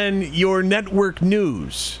rather than your network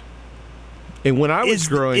news. And when I was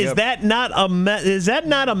growing up, is that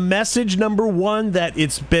not a message, number one, that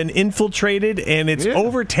it's been infiltrated and it's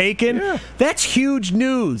overtaken? Yeah. That's huge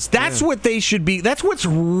news. That's what they should be. That's what's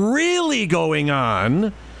really going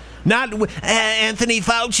on. Not Anthony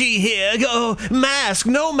Fauci here. Go mask,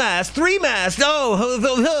 no mask, 3 masks.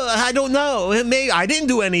 Oh, I don't know. Maybe I didn't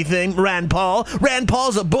do anything. Rand Paul. Rand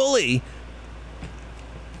Paul's a bully.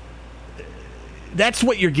 That's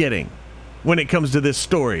what you're getting when it comes to this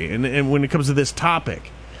story and when it comes to this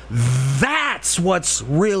topic. That's what's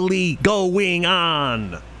really going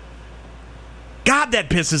on. God, that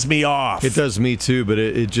pisses me off. It does me too, but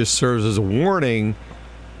it just serves as a warning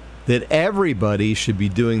that everybody should be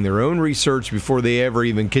doing their own research before they ever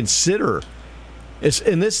even consider. It's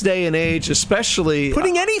in this day and age, especially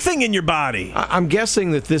putting anything in your body. I'm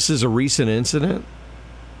guessing that this is a recent incident.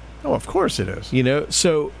 Oh, of course it is. You know,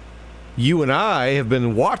 so you and I have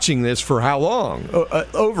been watching this for how long?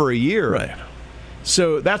 Over a year. Right.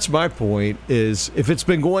 So that's my point, is if it's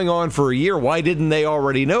been going on for a year, why didn't they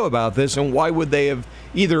already know about this? And why would they have,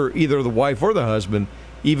 either the wife or the husband,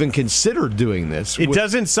 even considered doing this? It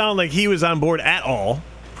doesn't sound like he was on board at all.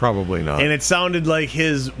 Probably not. And it sounded like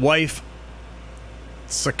his wife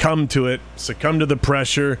succumbed to the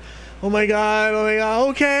pressure. Oh my God,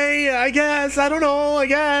 okay, I guess, I don't know, I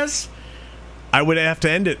guess. I would have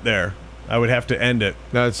to end it there. I would have to end it.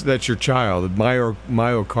 That's your child.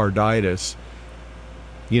 Myocarditis.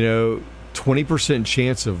 20%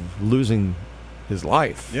 chance of losing his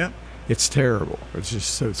life. Yeah. It's terrible. It's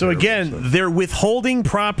just so terrible. So again, they're withholding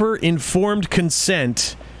proper informed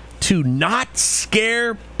consent to not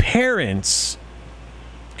scare parents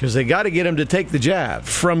because they got to get them to take the jab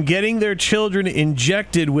from getting their children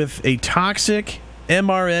injected with a toxic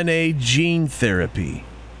mRNA gene therapy.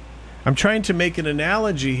 I'm trying to make an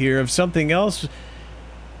analogy here of something else.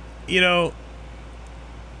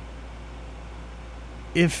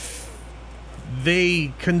 If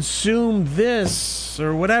they consume this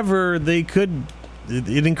or whatever, they could.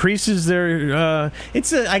 It increases their.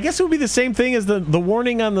 I guess it would be the same thing as the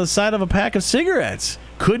warning on the side of a pack of cigarettes.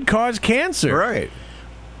 Could cause cancer. Right.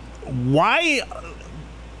 Why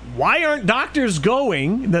aren't doctors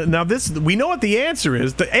going? Now, we know what the answer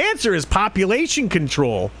is. The answer is population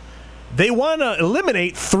control. They want to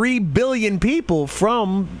eliminate 3 billion people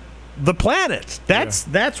from the planet.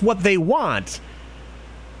 That's what they want.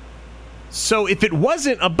 So if it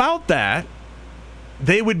wasn't about that,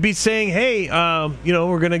 they would be saying, hey,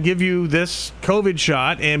 we're going to give you this COVID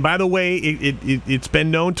shot. And by the way, it's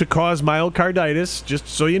been known to cause myocarditis, just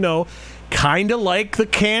so you know, kind of like the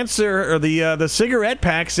cancer or the cigarette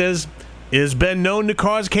pack says is been known to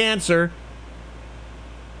cause cancer.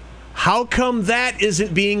 How come that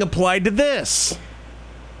isn't being applied to this?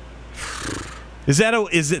 That's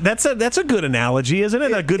a good analogy, isn't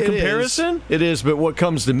it? A good comparison? It is, but what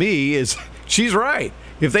comes to me is she's right.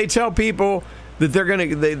 If they tell people that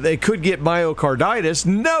they could get myocarditis,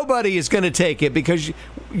 nobody is going to take it because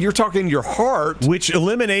you're talking your heart, which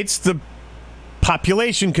eliminates the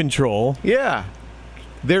population control. Yeah.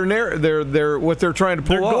 They're what they're trying to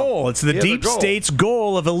pull their goal. It's the deep state's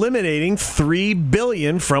goal of eliminating 3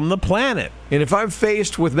 billion from the planet. And if I'm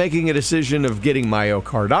faced with making a decision of getting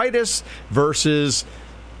myocarditis versus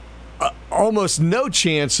almost no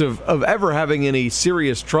chance of ever having any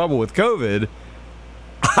serious trouble with COVID,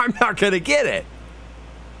 I'm not going to get it.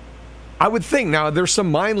 I would think. Now, there's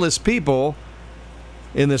some mindless people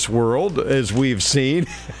in this world, as we've seen.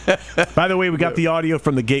 By the way, we got the audio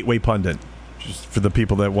from the Gateway Pundit. Just for the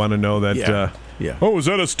people that want to know that. Yeah. Oh, is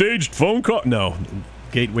that a staged phone call? No.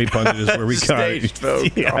 Gateway Pundit is where we got staged phone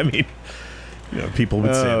call. Yeah, I mean, people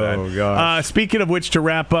would say that. Oh, gosh. Speaking of which, to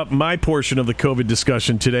wrap up my portion of the COVID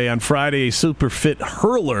discussion today, on Friday, a super fit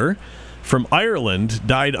hurler from Ireland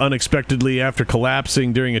died unexpectedly after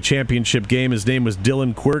collapsing during a championship game. His name was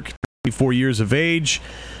Dylan Quirk, 24 years of age.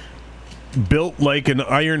 built like an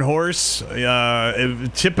iron horse, a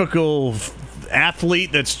typical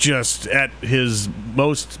athlete that's just at his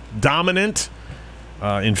most dominant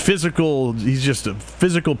in physical. He's just a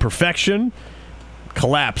physical perfection.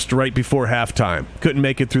 Collapsed right before halftime. Couldn't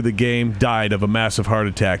make it through the game. Died of a massive heart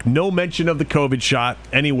attack. No mention of the COVID shot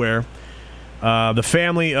anywhere. The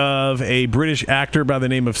family of a British actor by the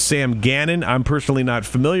name of Sam Gannon. I'm personally not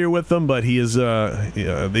familiar with him, but he is.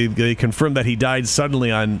 They confirmed that he died suddenly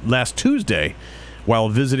on last Tuesday while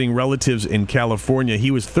visiting relatives in California.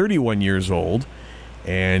 He was 31 years old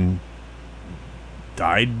and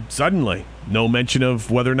died suddenly. No mention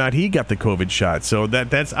of whether or not he got the COVID shot. So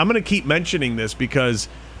that's. I'm going to keep mentioning this because.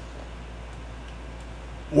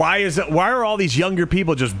 Why are all these younger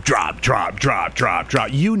people just drop?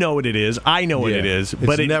 You know what it is. I know what it is.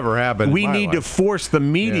 But it never happened. We need to force the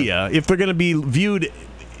media, if they're going to be viewed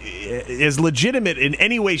as legitimate in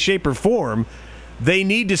any way, shape, or form, they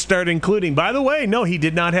need to start including, by the way, no, he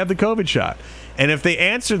did not have the COVID shot. And if they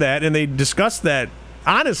answer that and they discuss that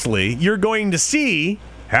honestly, you're going to see,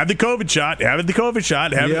 have the COVID shot,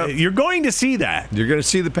 you're going to see that. You're going to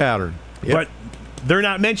see the pattern. Yep. But they're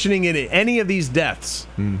not mentioning it in any of these deaths.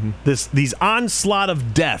 Mm-hmm. These onslaught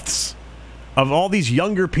of deaths of all these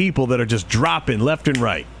younger people that are just dropping left and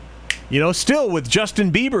right. You know, still with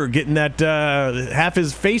Justin Bieber getting that half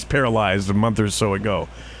his face paralyzed a month or so ago.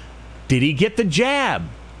 Did he get the jab?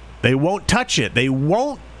 They won't touch it. They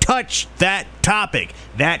won't touch that topic.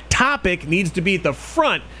 That topic needs to be at the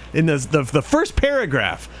front in the first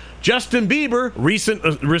paragraph. Justin Bieber,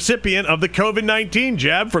 recent recipient of the COVID-19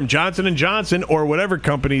 jab from Johnson & Johnson or whatever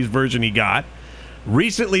company's version he got,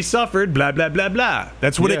 recently suffered blah, blah, blah, blah.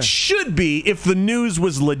 That's what it should be if the news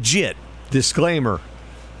was legit. Disclaimer.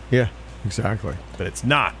 Yeah, exactly. But it's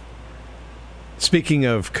not. Speaking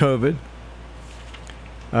of COVID,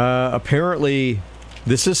 apparently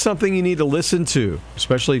this is something you need to listen to,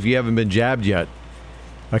 especially if you haven't been jabbed yet.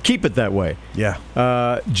 Keep it that way. Yeah.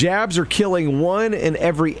 Jabs are killing 1 in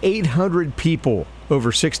every 800 people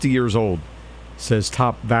over 60 years old, says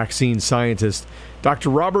top vaccine scientist. Dr.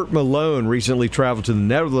 Robert Malone recently traveled to the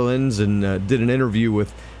Netherlands and did an interview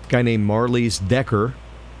with a guy named Marlies Dekker.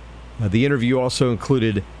 The interview also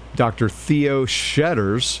included Dr. Theo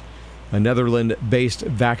Shetters, a Netherlands-based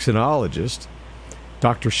vaccinologist.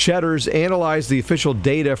 Dr. Shetters analyzed the official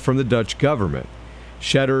data from the Dutch government.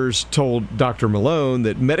 Shetters told Dr. Malone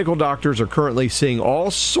that medical doctors are currently seeing all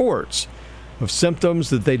sorts of symptoms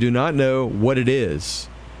that they do not know what it is,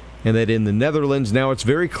 and that in the Netherlands now it's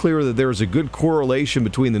very clear that there is a good correlation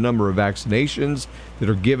between the number of vaccinations that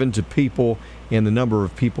are given to people and the number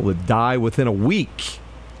of people that die within a week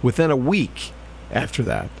after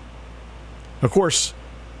that. Of course,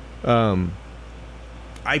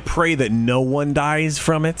 I pray that no one dies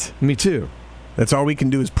from it. Me too. That's all we can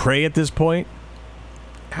do is pray at this point.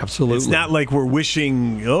 Absolutely. It's not like we're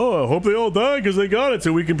wishing, I hope they all die because they got it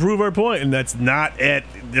so we can prove our point. And that's not it.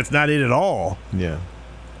 That's not it at all. Yeah.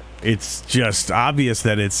 It's just obvious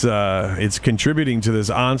that it's contributing to this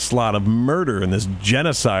onslaught of murder and this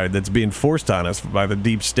genocide that's being forced on us by the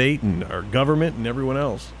deep state and our government and everyone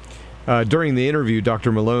else. During the interview,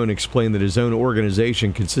 Dr. Malone explained that his own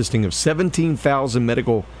organization, consisting of 17,000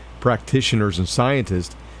 medical practitioners and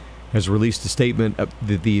scientists, has released a statement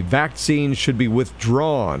that the vaccine should be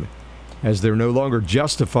withdrawn as they're no longer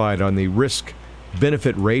justified on the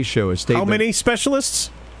risk-benefit ratio. How many specialists?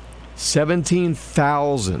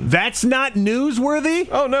 17,000. That's not newsworthy?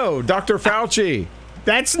 Oh, no. Dr. Fauci.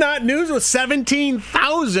 That's not news.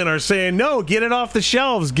 17,000 are saying, no, get it off the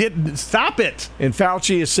shelves. Stop it. And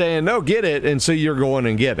Fauci is saying, no, get it. And so you're going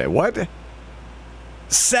and get it. What?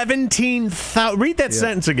 17,000. Read that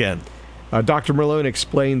sentence again. Dr. Malone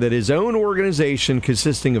explained that his own organization,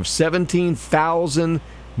 consisting of 17,000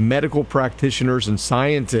 medical practitioners and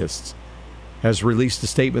scientists, has released a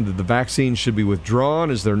statement that the vaccine should be withdrawn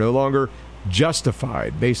as they're no longer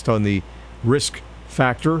justified based on the risk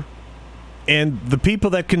factor. And the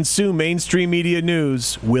people that consume mainstream media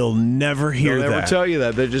news will never hear that. They'll never tell you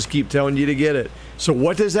that. They just keep telling you to get it. So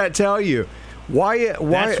what does that tell you? Why?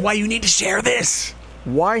 That's why you need to share this.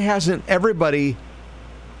 Why hasn't everybody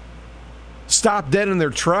stopped dead in their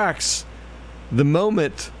tracks the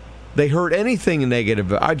moment they heard anything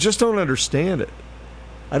negative? I just don't understand it.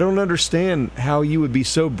 I don't understand how you would be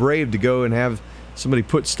so brave to go and have somebody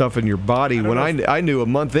put stuff in your body when I knew a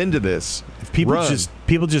month into this. If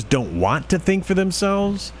people just don't want to think for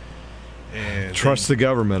themselves. Trust the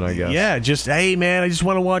government, I guess. Yeah, just, hey, man, I just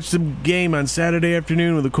want to watch the game on Saturday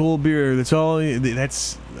afternoon with a cold beer. That's all.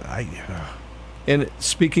 And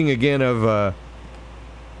speaking again of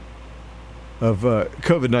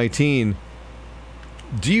COVID-19,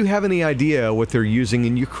 Do you have any idea what they're using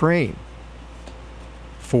in Ukraine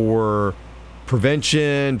for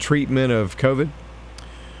prevention, treatment of COVID?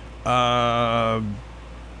 Hunter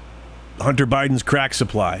Biden's crack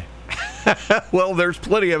supply. Well, there's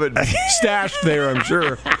plenty of it stashed there, I'm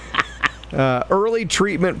sure. Early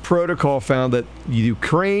treatment protocol found that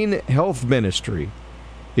Ukraine Health Ministry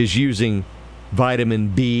is using vitamin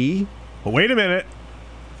B. Well, wait a minute.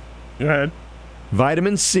 Go ahead.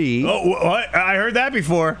 Vitamin C. Oh, what? I heard that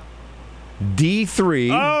before. D3.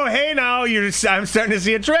 Oh, hey, now I'm starting to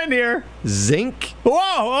see a trend here. Zinc. Whoa,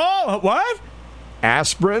 oh, what?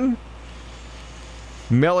 Aspirin.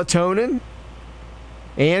 Melatonin.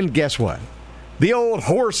 And guess what? The old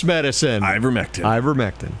horse medicine.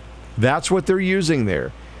 Ivermectin. That's what they're using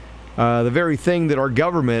there. The very thing that our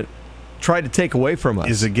government tried to take away from us.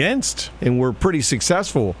 Is against. And we're pretty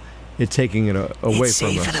successful at taking it away from us. It's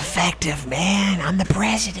safe and effective, man. I'm the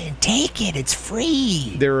president. Take it. It's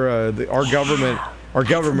free. Our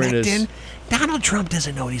government is... Donald Trump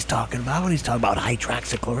doesn't know what he's talking about when he's talking about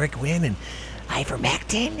hydroxychloroquine and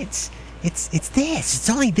ivermectin. It's this. It's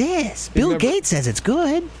only this. Bill Gates says it's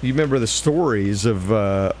good. You remember the stories of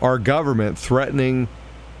our government threatening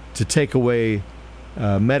to take away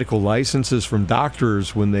medical licenses from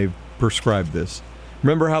doctors when they prescribed this.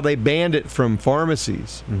 Remember how they banned it from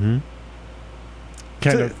pharmacies? Mm-hmm.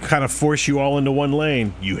 Kind of force you all into one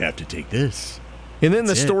lane. You have to take this. And then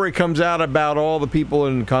the story comes out about all the people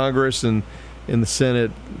in Congress and in the Senate,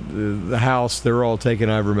 the House, they're all taking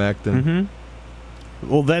ivermectin.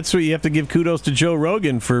 Mm-hmm. Well, that's what you have to give kudos to Joe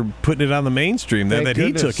Rogan for putting it on the mainstream, that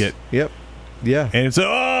he took it. Yep. Yeah. And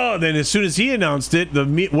so, then as soon as he announced it,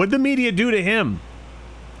 what'd the media do to him?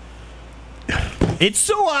 It's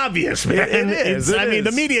so obvious, man. It is.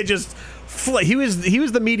 The media just... He was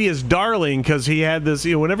the media's darling because he had this,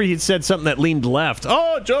 whenever he said something that leaned left,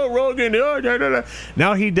 oh, Joe Rogan,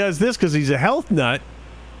 now he does this because he's a health nut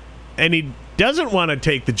and he doesn't want to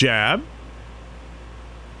take the jab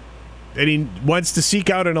and he wants to seek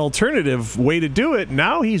out an alternative way to do it.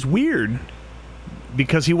 Now he's weird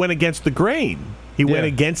because he went against the grain. He went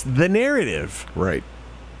against the narrative. Right.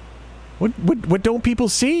 What don't people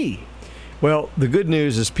see? Well, the good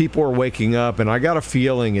news is people are waking up, and I got a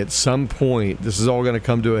feeling at some point this is all going to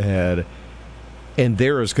come to a head, and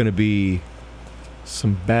there is going to be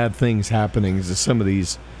some bad things happening to some of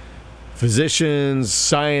these physicians,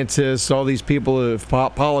 scientists, all these people,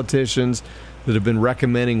 politicians that have been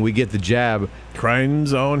recommending we get the jab.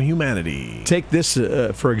 Crimes on humanity. Take this,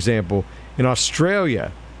 for example. In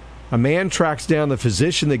Australia, a man tracks down the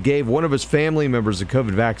physician that gave one of his family members a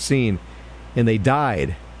COVID vaccine, and they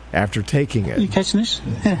died after taking it. Are you catching this?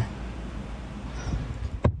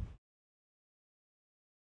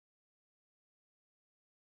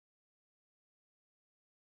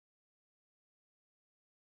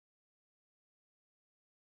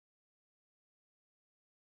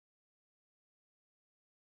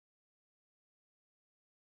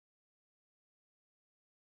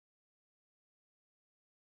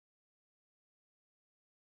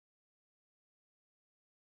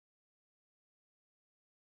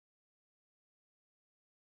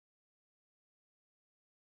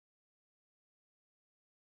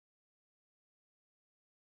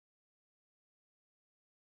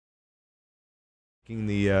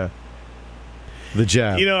 Yeah. The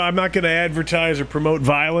jab. I'm not going to advertise or promote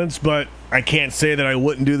violence, but I can't say that I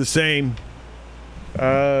wouldn't do the same.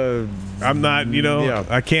 I'm not,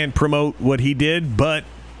 I can't promote what he did, but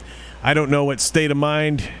I don't know what state of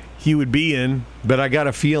mind he would be in. But I got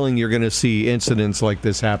a feeling you're going to see incidents like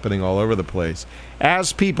this happening all over the place.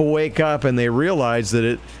 As people wake up and they realize that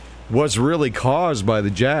it was really caused by the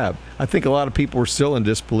jab, I think a lot of people are still in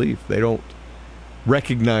disbelief. They don't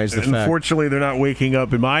recognize the fact. Unfortunately, they're not waking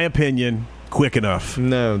up, in my opinion, quick enough.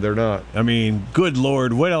 No, they're not. I mean, good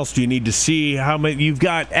Lord, what else do you need to see? How many? You've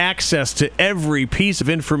got access to every piece of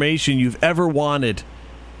information you've ever wanted.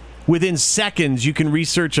 Within seconds, you can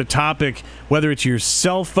research a topic, whether it's your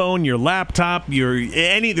cell phone, your laptop,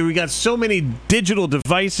 we got so many digital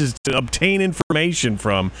devices to obtain information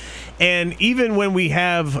from. And even when we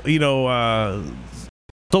have,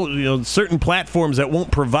 certain platforms that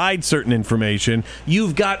won't provide certain information,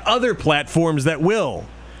 you've got other platforms that will.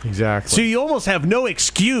 Exactly. So you almost have no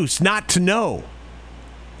excuse not to know.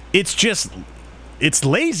 It's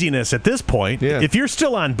laziness at this point. Yeah. If you're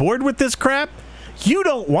still on board with this crap, you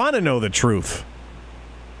don't want to know the truth.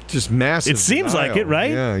 Just massive. It seems like it,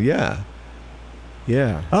 right? Yeah.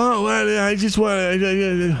 Oh, well, I just want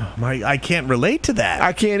I can't relate to that.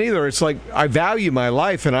 I can't either. It's like I value my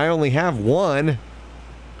life and I only have one.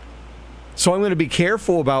 So I'm going to be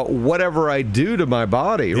careful about whatever I do to my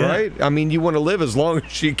body, Yeah. right? I mean, you want to live as long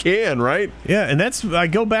as you can, right? Yeah, and I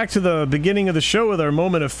go back to the beginning of the show with our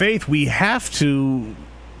moment of faith. We have to.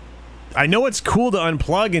 I know it's cool to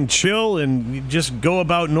unplug and chill and just go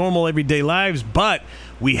about normal everyday lives, but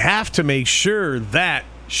we have to make sure that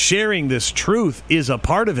sharing this truth is a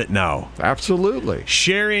part of it now. Absolutely.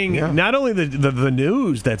 Sharing Yeah. not only the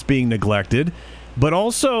news that's being neglected, but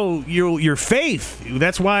also your faith.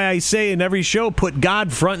 That's why I say in every show, put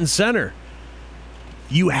God front and center.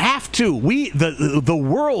 You have to. The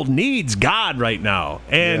world needs God right now.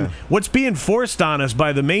 And Yeah. what's being forced on us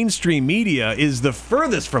by the mainstream media is the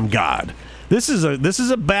furthest from God. This is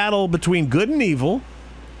a battle between good and evil.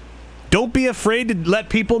 Don't be afraid to let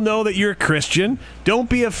people know that you're a Christian. Don't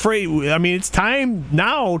be afraid. I mean, it's time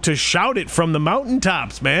now to shout it from the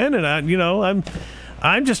mountaintops, man. And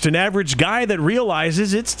I'm just an average guy that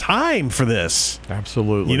realizes it's time for this.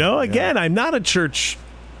 Absolutely. Again, I'm not a church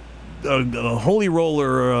a holy roller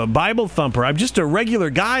or a Bible thumper. I'm just a regular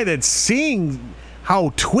guy that's seeing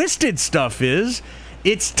how twisted stuff is.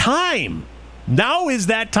 It's time. Now is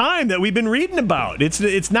that time that we've been reading about.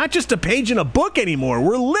 It's not just a page in a book anymore.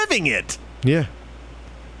 We're living it. Yeah.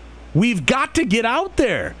 We've got to get out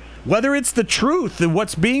there. Whether it's the truth and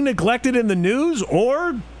what's being neglected in the news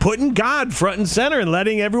or putting God front and center and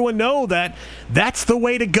letting everyone know that that's the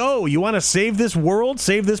way to go. You want to save this world,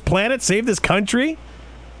 save this planet, save this country?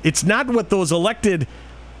 It's not what those elected,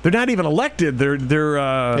 they're not even elected,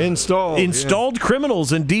 they're installed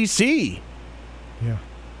criminals in D.C. Yeah.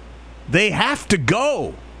 They have to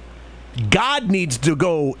go. God needs to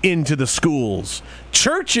go into the schools.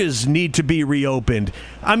 Churches need to be reopened.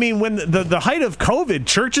 I mean, when the height of COVID,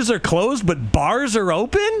 churches are closed, but bars are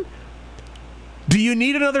open? Do you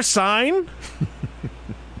need another sign?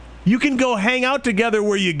 You can go hang out together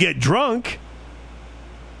where you get drunk.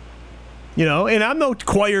 And I'm no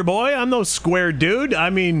choir boy. I'm no square dude. I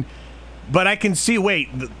mean, but I can see,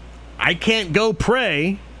 I can't go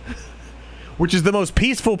pray, which is the most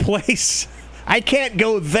peaceful place. I can't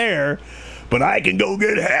go there, but I can go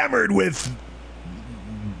get hammered with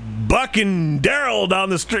Buck and Daryl down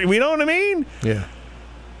the street. You know what I mean? Yeah.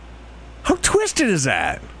 How twisted is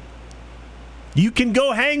that? You can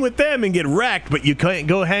go hang with them and get wrecked, but you can't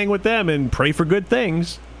go hang with them and pray for good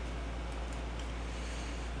things.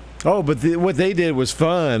 Oh, but what they did was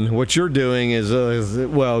fun. What you're doing is,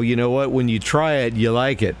 well, you know what? When you try it, you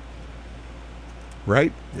like it.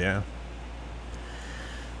 Right? Yeah.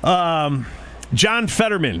 John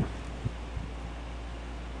Fetterman.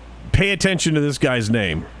 Pay attention to this guy's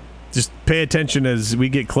name. Just pay attention as we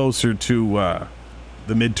get closer to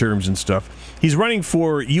the midterms and stuff. He's running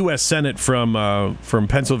for U.S. Senate from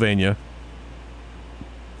Pennsylvania.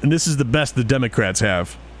 And this is the best the Democrats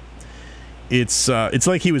have. It's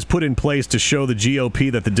like he was put in place to show the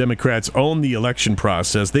GOP that the Democrats own the election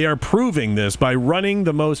process. They are proving this by running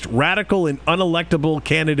the most radical and unelectable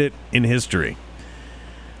candidate in history.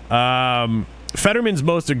 Fetterman's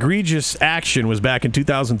most egregious action was back in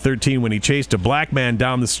 2013 when he chased a black man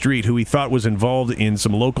down the street who he thought was involved in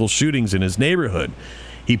some local shootings in his neighborhood.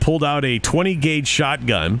 He pulled out a 20-gauge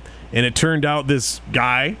shotgun, and it turned out this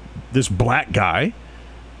black guy,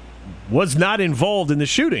 was not involved in the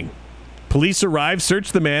shooting. Police arrived,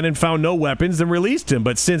 searched the man, and found no weapons, and released him.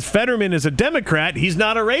 But since Fetterman is a Democrat, he's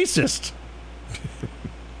not a racist.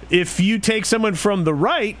 If you take someone from the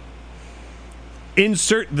right,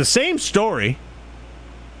 insert the same story,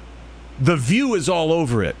 The View is all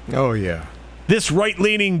over it. Oh, yeah. This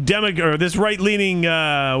right-leaning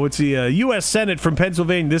U.S. Senate from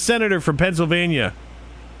Pennsylvania, this senator from Pennsylvania,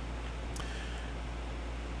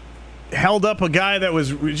 held up a guy that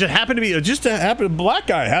was a black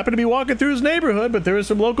guy happened to be walking through his neighborhood, but there was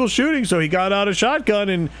some local shooting, so he got out a shotgun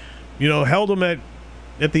and held him at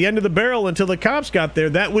the end of the barrel until the cops got there.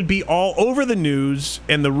 That would be all over the news,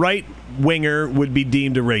 and the right winger would be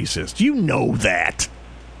deemed a racist. You know that.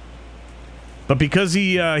 But because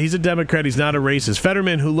he's a Democrat, he's not a racist.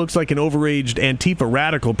 Fetterman, who looks like an overaged Antifa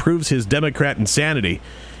radical, proves his Democrat insanity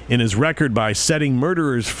in his record by setting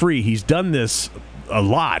murderers free. He's done this a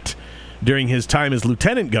lot during his time as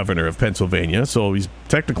lieutenant governor of Pennsylvania, so he's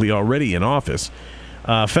technically already in office.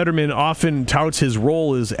 Fetterman often touts his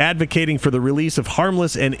role as advocating for the release of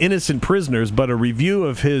harmless and innocent prisoners, but a review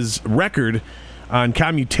of his record on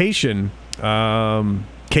commutation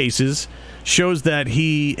cases shows that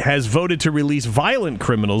he has voted to release violent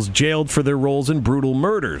criminals jailed for their roles in brutal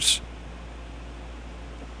murders.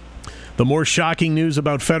 The more shocking news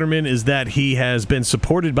about Fetterman is that he has been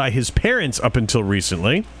supported by his parents up until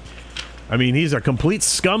recently. I mean, he's a complete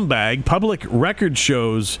scumbag. Public record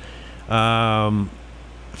shows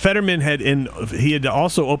Fetterman had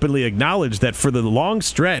also openly acknowledged that for the long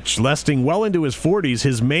stretch, lasting well into his 40s,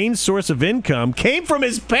 his main source of income came from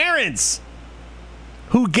his parents,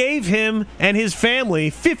 who gave him and his family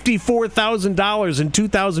 $54,000 in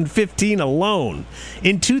 2015 alone.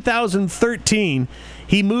 In 2013,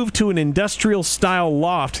 he moved to an industrial-style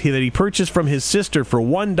loft that he purchased from his sister for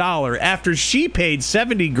 $1 after she paid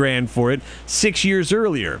 $70,000 for it 6 years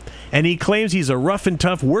earlier. And he claims he's a rough and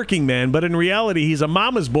tough working man, but in reality, he's a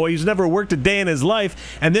mama's boy who's never worked a day in his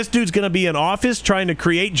life. And this dude's going to be in office trying to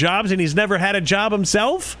create jobs, and he's never had a job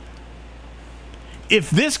himself? If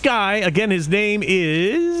this guy, again, last name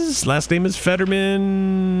is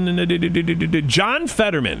Fetterman, John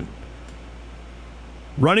Fetterman,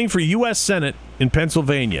 running for U.S. Senate in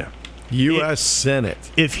Pennsylvania. U.S. Senate.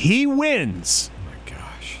 If he wins, Oh my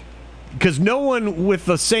gosh. because no one with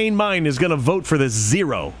a sane mind is going to vote for this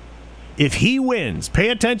zero. If he wins, pay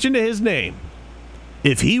attention to his name.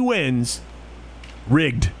 If he wins,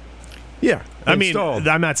 rigged. Yeah. I mean, installed.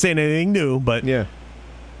 I'm not saying anything new, but Yeah.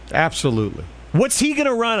 Absolutely. what's he going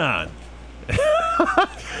to run on?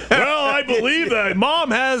 Well, I believe that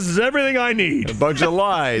Mom has everything I need. A bunch of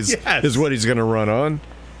lies Yes. is what he's going to run on,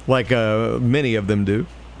 like many of them do.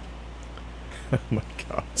 Oh, my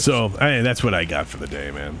God. So, that's what I got for the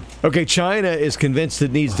day, man. Okay, China is convinced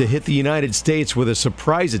it needs to hit the United States with a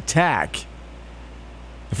surprise attack.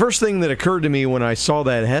 The first thing that occurred to me when I saw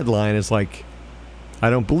that headline is like, I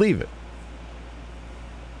don't believe it.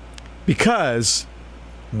 Because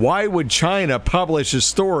why would China publish a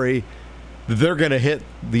story that they're going to hit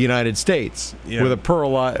the United States with a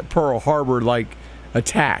Pearl Harbor-like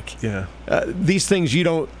attack? Yeah. These things you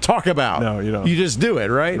don't talk about. No, you don't. You just do it,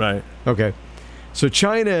 right? Right. Okay. So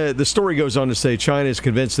China, the story goes on to say China is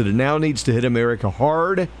convinced that it now needs to hit America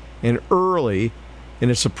hard and early in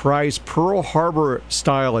a surprise Pearl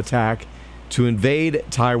Harbor-style attack to invade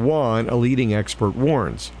Taiwan, a leading expert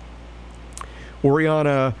warns.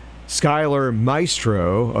 Oriana Skylar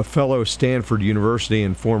Maestro, a fellow Stanford University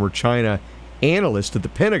and former China analyst at the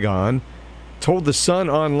Pentagon, told The Sun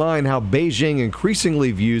Online how Beijing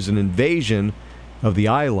increasingly views an invasion of the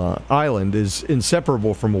island as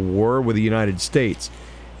inseparable from a war with the United States.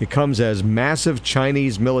 It comes as massive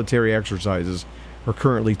Chinese military exercises are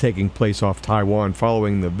currently taking place off Taiwan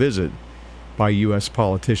following the visit by U.S.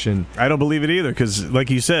 politician. I don't believe it either, because,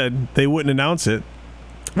 like you said, they wouldn't announce it.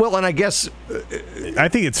 Well, and I guess, I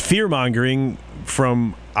think it's fear-mongering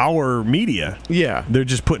from our media. yeah. They're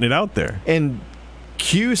just putting it out there. And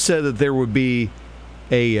Q said that there would be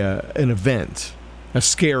an event, a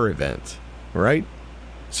scare event, right?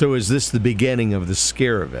 So is this the beginning of the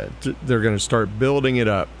scare event? They're going to start building it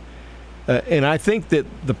up. And I think that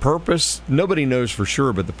the purpose, nobody knows for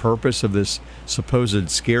sure, but the purpose of this supposed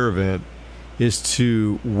scare event is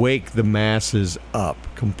to wake the masses up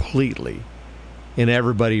completely and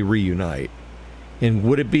everybody reunite. And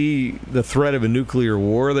would it be the threat of a nuclear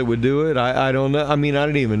war that would do it? I don't know. I mean, I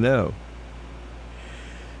don't even know.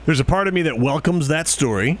 There's a part of me that welcomes that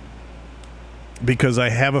story because I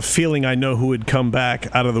have a feeling I know who would come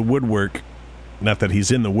back out of the woodwork. Not that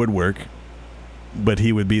he's in the woodwork, but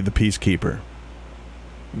he would be the peacekeeper.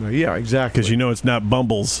 Yeah, exactly. Because you know it's not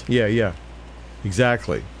Bumbles. Yeah.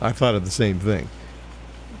 Exactly. I thought of the same thing.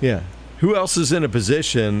 Yeah. Who else is in a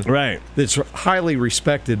position Right. that's highly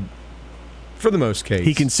respected for the most case?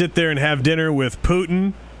 He can sit there and have dinner with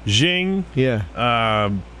Putin, Xing, Yeah.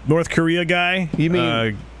 North Korea guy. You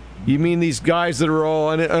mean these guys that are all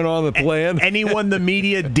on the plan? Anyone the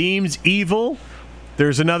media deems evil,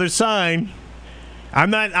 there's another sign. I'm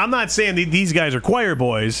not saying that these guys are choir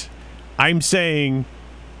boys. I'm saying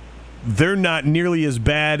they're not nearly as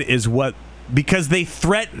bad as because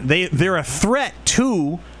they're a threat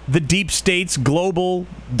to the deep state's global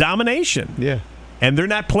domination. Yeah. And they're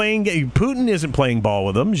not playing. Putin isn't playing ball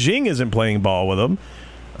with them. Xing isn't playing ball with them.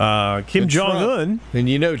 Kim Jong-un. And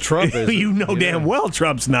you know Trump is. You know damn well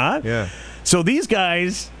Trump's not. Yeah. So these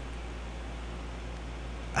guys,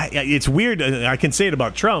 it's weird. I can say it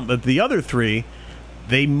about Trump, but the other three,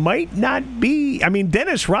 they might not be. I mean,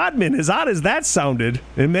 Dennis Rodman, as odd as that sounded,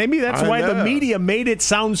 and maybe that's why the media made it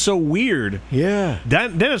sound so weird. Yeah.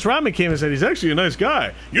 Dennis Rodman came and said, he's actually a nice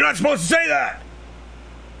guy. You're not supposed to say that.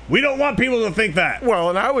 We don't want people to think that. Well,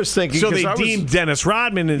 and I was thinking. So they deemed Dennis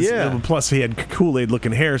Rodman as, plus he had Kool-Aid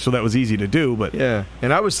looking hair, so that was easy to do. But yeah,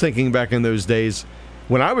 and I was thinking back in those days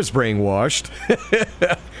when I was brainwashed,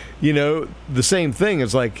 the same thing.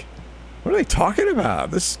 It's like, what are they talking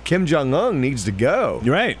about? This Kim Jong-un needs to go.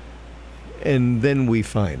 You're right. And then we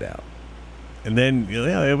find out. And then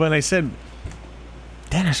when I said,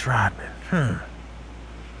 Dennis Rodman,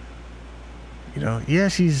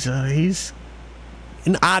 yes,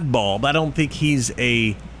 an oddball, but I don't think he's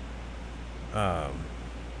a. I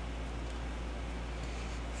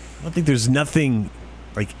don't think there's nothing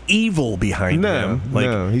like evil behind him,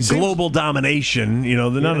 like global domination.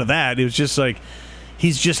 None of that. It was just like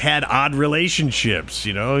he's just had odd relationships.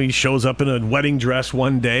 He shows up in a wedding dress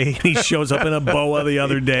one day, he shows up in a boa the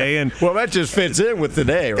other day, and well, that just fits in with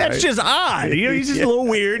today, right? That's just odd. He's just a little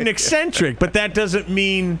weird and eccentric, but that doesn't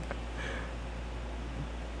mean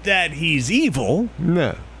that he's evil.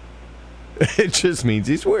 No. It just means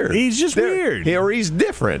he's weird. He's just weird. Or he's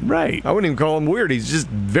different. Right. I wouldn't even call him weird. He's just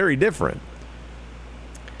very different.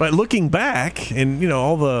 But looking back and,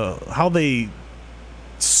 how they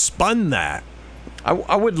spun that.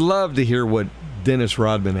 I would love to hear what Dennis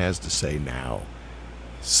Rodman has to say now.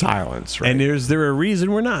 Silence, right? And is there a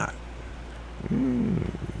reason we're not? You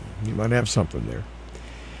might have something there.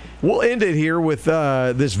 We'll end it here with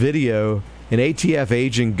this video. An ATF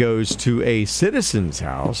agent goes to a citizen's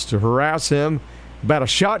house to harass him about a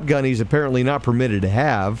shotgun he's apparently not permitted to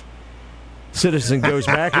have. Citizen goes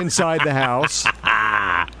back inside the house.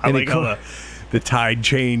 I like how the tide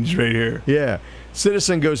changed right here. Yeah.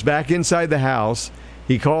 Citizen goes back inside the house.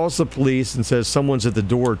 He calls the police and says someone's at the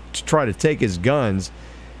door to try to take his guns.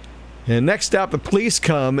 And next stop, the police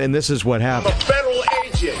come, and this is what happened. I'm a federal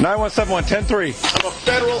agent. 917-103. I'm a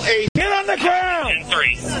federal agent. Get on the ground!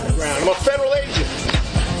 10-3. I'm a federal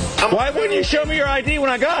agent. Why wouldn't you show me your ID when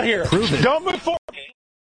I got here? Prove it. Don't move forward.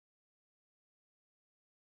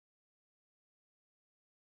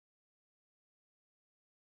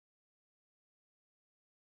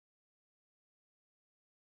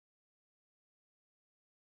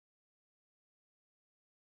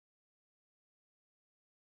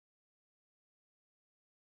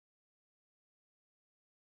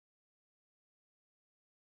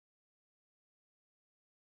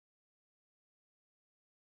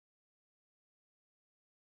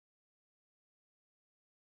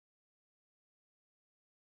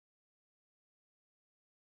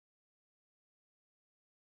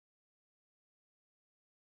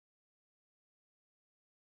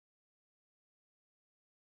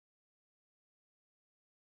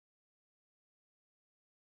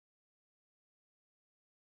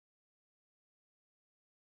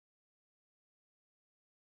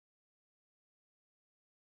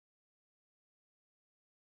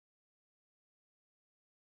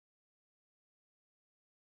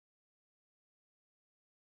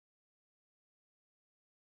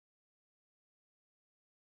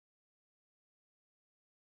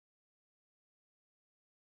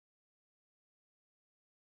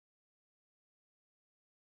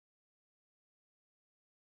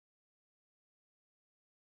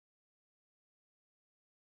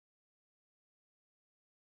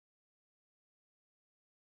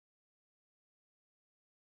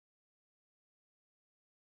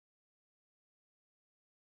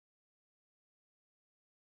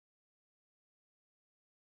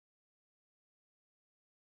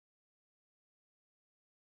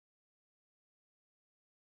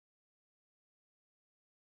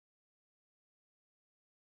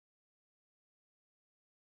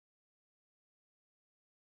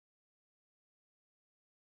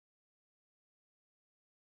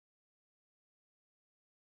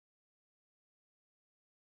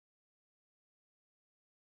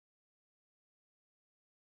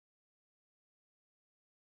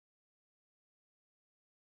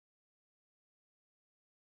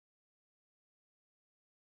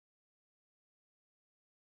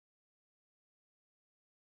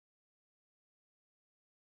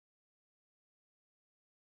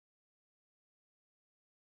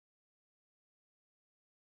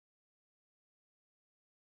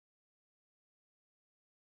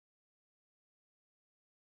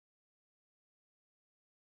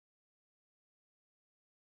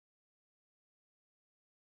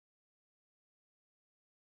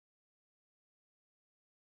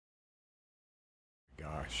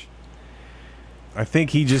 Gosh. I think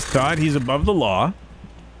he just thought he's above the law.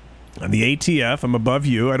 I'm the ATF. I'm above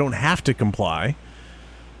you. I don't have to comply.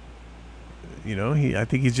 I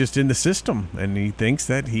think he's just in the system, and he thinks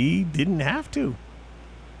that he didn't have to.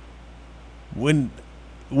 When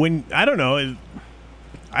I don't know.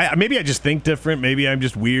 Maybe I just think different. Maybe I'm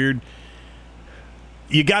just weird.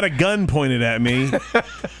 You got a gun pointed at me.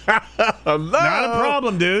 Not a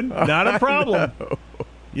problem, dude. Not a problem.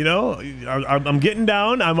 I'm getting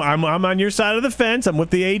down. I'm on your side of the fence. I'm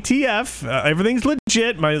with the ATF. Everything's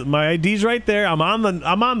legit. My ID's right there. I'm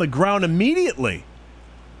on the ground immediately.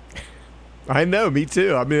 I know, me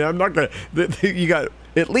too. I mean, I'm not gonna. You got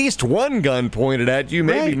at least one gun pointed at you,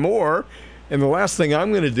 maybe more. And the last thing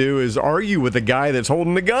I'm going to do is argue with the guy that's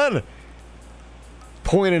holding the gun.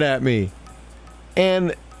 pointed at me.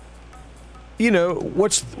 And,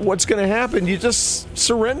 what's going to happen? You just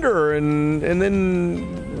surrender, and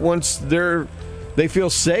then once they feel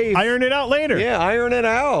safe, iron it out later. Yeah, iron it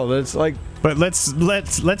out. It's like. But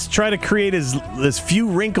let's try to create as few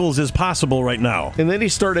wrinkles as possible right now. And then he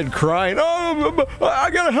started crying. Oh, I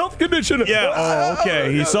got a health condition. Yeah. Oh,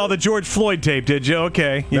 okay. You saw the George Floyd tape, did you?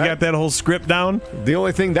 Okay. You got that whole script down? The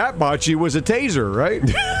only thing that bought you was a taser, right?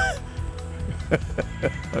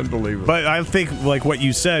 Unbelievable. But I think, like what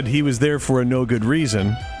you said, he was there for a no good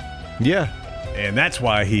reason. Yeah. And that's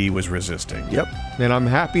why he was resisting. Yep. And I'm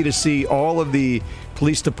happy to see all of the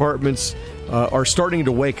police departments are starting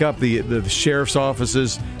to wake up. The sheriff's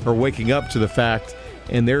offices are waking up to the fact,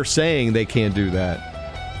 and they're saying they can't do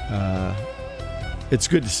that. It's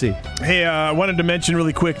good to see. Hey, I wanted to mention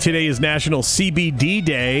really quick, today is National CBD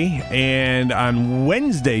Day, and on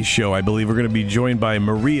Wednesday's show, I believe, we're going to be joined by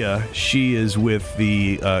Maria. She is with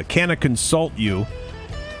the Canna Consult You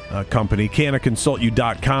company,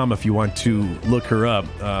 cannaconsultyou.com if you want to look her up.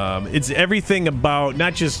 It's everything about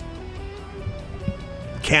not just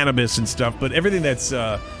cannabis and stuff, but everything that's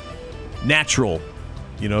natural.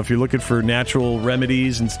 If you're looking for natural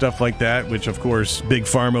remedies and stuff like that, which of course Big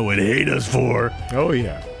Pharma would hate us for. Oh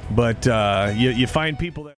yeah. But you find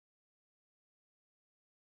people that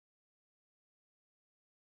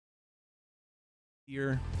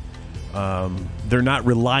here, they're not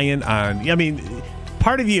reliant on.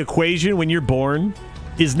 Part of the equation when you're born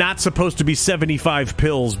is not supposed to be 75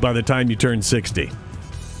 pills by the time you turn 60.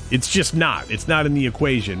 It's just not. It's not in the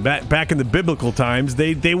equation. Back in the biblical times,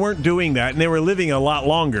 they weren't doing that, and they were living a lot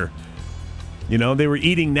longer. They were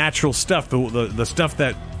eating natural stuff, the stuff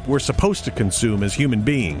that we're supposed to consume as human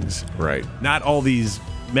beings. Right. Not all these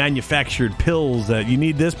manufactured pills that you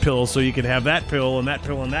need this pill so you can have that pill and that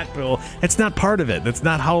pill and that pill. It's not part of it. That's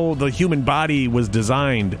not how the human body was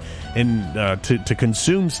designed to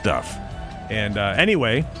consume stuff. And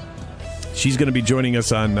anyway, she's going to be joining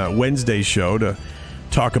us on Wednesday's show to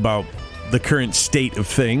talk about the current state of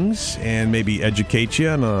things and maybe educate you.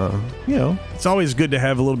 And, it's always good to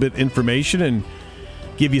have a little bit of information and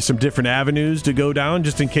give you some different avenues to go down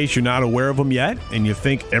just in case you're not aware of them yet and you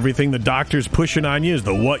think everything the doctor's pushing on you is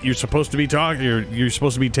what you're supposed to be you're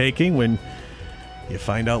supposed to be taking, when you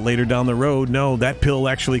find out later down the road, no, that pill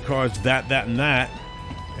actually caused that, and that,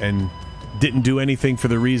 and didn't do anything for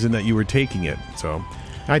the reason that you were taking it. So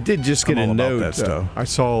I did just get a note. I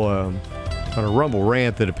saw on a Rumble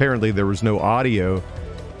rant that apparently there was no audio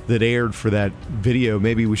that aired for that video.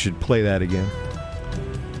 Maybe we should play that again.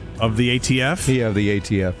 Of the ATF? Yeah, of the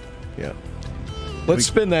ATF. Yeah. Let's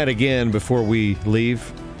spin that again before we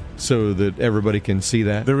leave so that everybody can see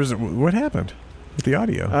that. What happened with the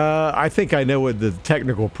audio? I think I know what the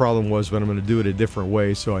technical problem was, but I'm going to do it a different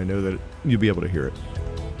way so I know that you'll be able to hear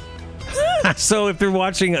it. So if they're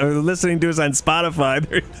watching or listening to us on Spotify,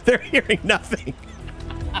 they're hearing nothing.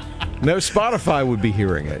 No, Spotify would be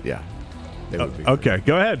hearing it, yeah. They would be. Okay,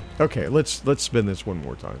 go ahead. Okay, let's spin this one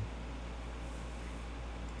more time.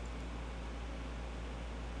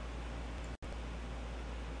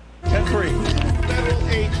 Federal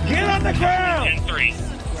agent. Get on the ground!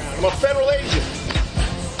 10-3. I'm a federal agent.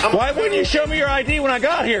 Why wouldn't you show me your ID when I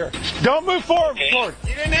got here? Don't move forward. You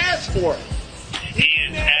didn't ask for it. He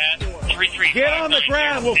is at 335. Get on the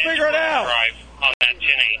ground. We'll figure it out. Drive on that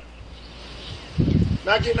 10-8.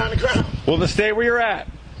 Not getting on the ground. Well, then stay where you're at.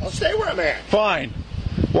 I'll stay where I'm at. Fine.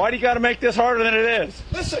 Why do you got to make this harder than it is?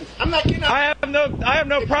 Listen, I'm not getting on. I have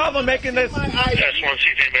no problem making this. My ID. That's 1 see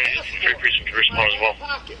if anybody can respond as well.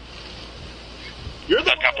 Pocket. You're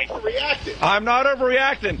the one overreacting. I'm not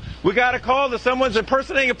overreacting. We got a call that someone's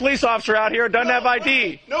impersonating a police officer out here who doesn't have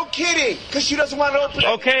ID. No kidding, because she doesn't want to open it.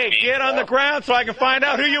 Okay, get on the ground so I can find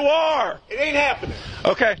out who you are. It ain't happening.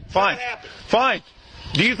 Okay, fine. Fine.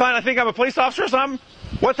 Do you think I'm a police officer or something?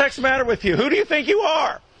 What the heck's the matter with you? Who do you think you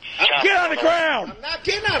are? Get on the ground. I'm not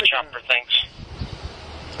getting on the ground. Chopper, thanks.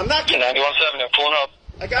 I'm not getting on the ground. 91.7, I'm pulling up.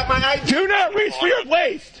 I got my ID. Do not reach for your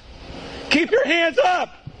waist. Keep your hands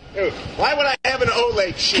up. Dude, why would I have an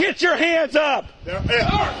Olay shit? Get your hands up. Get on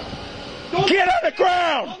the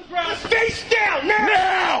ground. Face down now.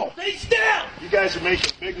 Now. Face down. You guys are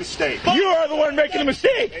making a big mistake. You are the one making the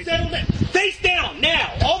mistake. Face down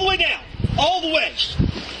now. All the way down. All the way.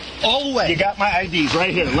 All the way. You got my IDs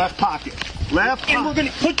right here, left pocket. Left pocket. And we're going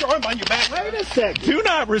to put your arm on your back. Wait a second. Do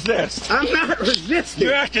not resist. I'm not resisting.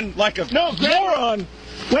 You're acting like a moron.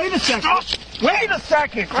 Wait a second. Wait a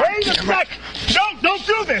second. Wait a second. Don't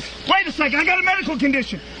do this. Wait a second. I got a medical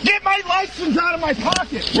condition. Get my license out of my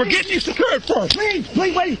pocket. We're getting you secured first. Please,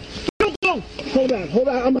 wait. Don't go. Hold on.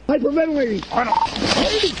 I'm hyperventilating.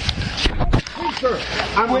 Sir,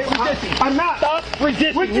 I'm not. Stop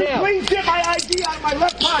resisting. Would you now. please get my ID out of my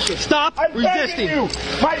left pocket? Stop I'm resisting. begging you.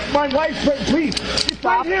 My wife's please. It's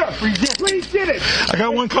Stop right here. resisting. Please get it. I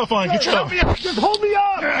got one cuff on. Get Sir, your help me out. Just hold me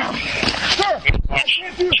up. Sir, I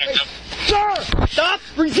can't do this. Sir, Stop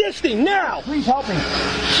resisting now. please help me.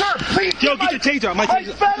 Sir, please. Joe, get your taser out. My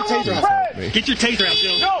taser. federal Get your taser out. friend. Get your taser out,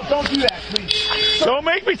 Joe. No, don't do that, please. Don't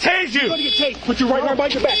make me tase You're you. going to get tased. Put your right arm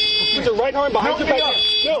behind your back. Put your right arm behind Help your me back. up.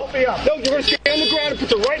 No, Help me up. no, you're going to stay on the ground and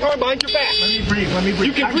put your right arm behind your back. Let me breathe. Let me breathe.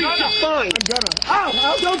 You can I'm breathe gonna. just fine. I'm gonna.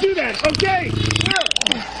 Ow, don't do that. Okay.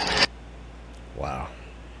 Here. Wow.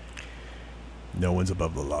 No one's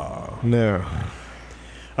above the law. No.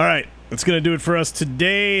 All right, that's going to do it for us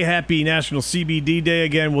today. Happy National CBD Day.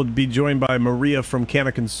 Again, we'll be joined by Maria from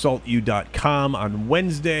CannaConsultU.com on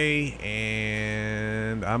Wednesday.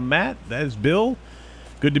 And I'm Matt. That is Bill.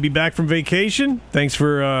 Good to be back from vacation. Thanks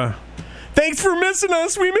for missing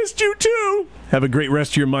us. We missed you too. Have a great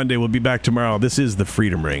rest of your Monday. We'll be back tomorrow. This is the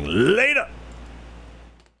Freedom Ring. Later.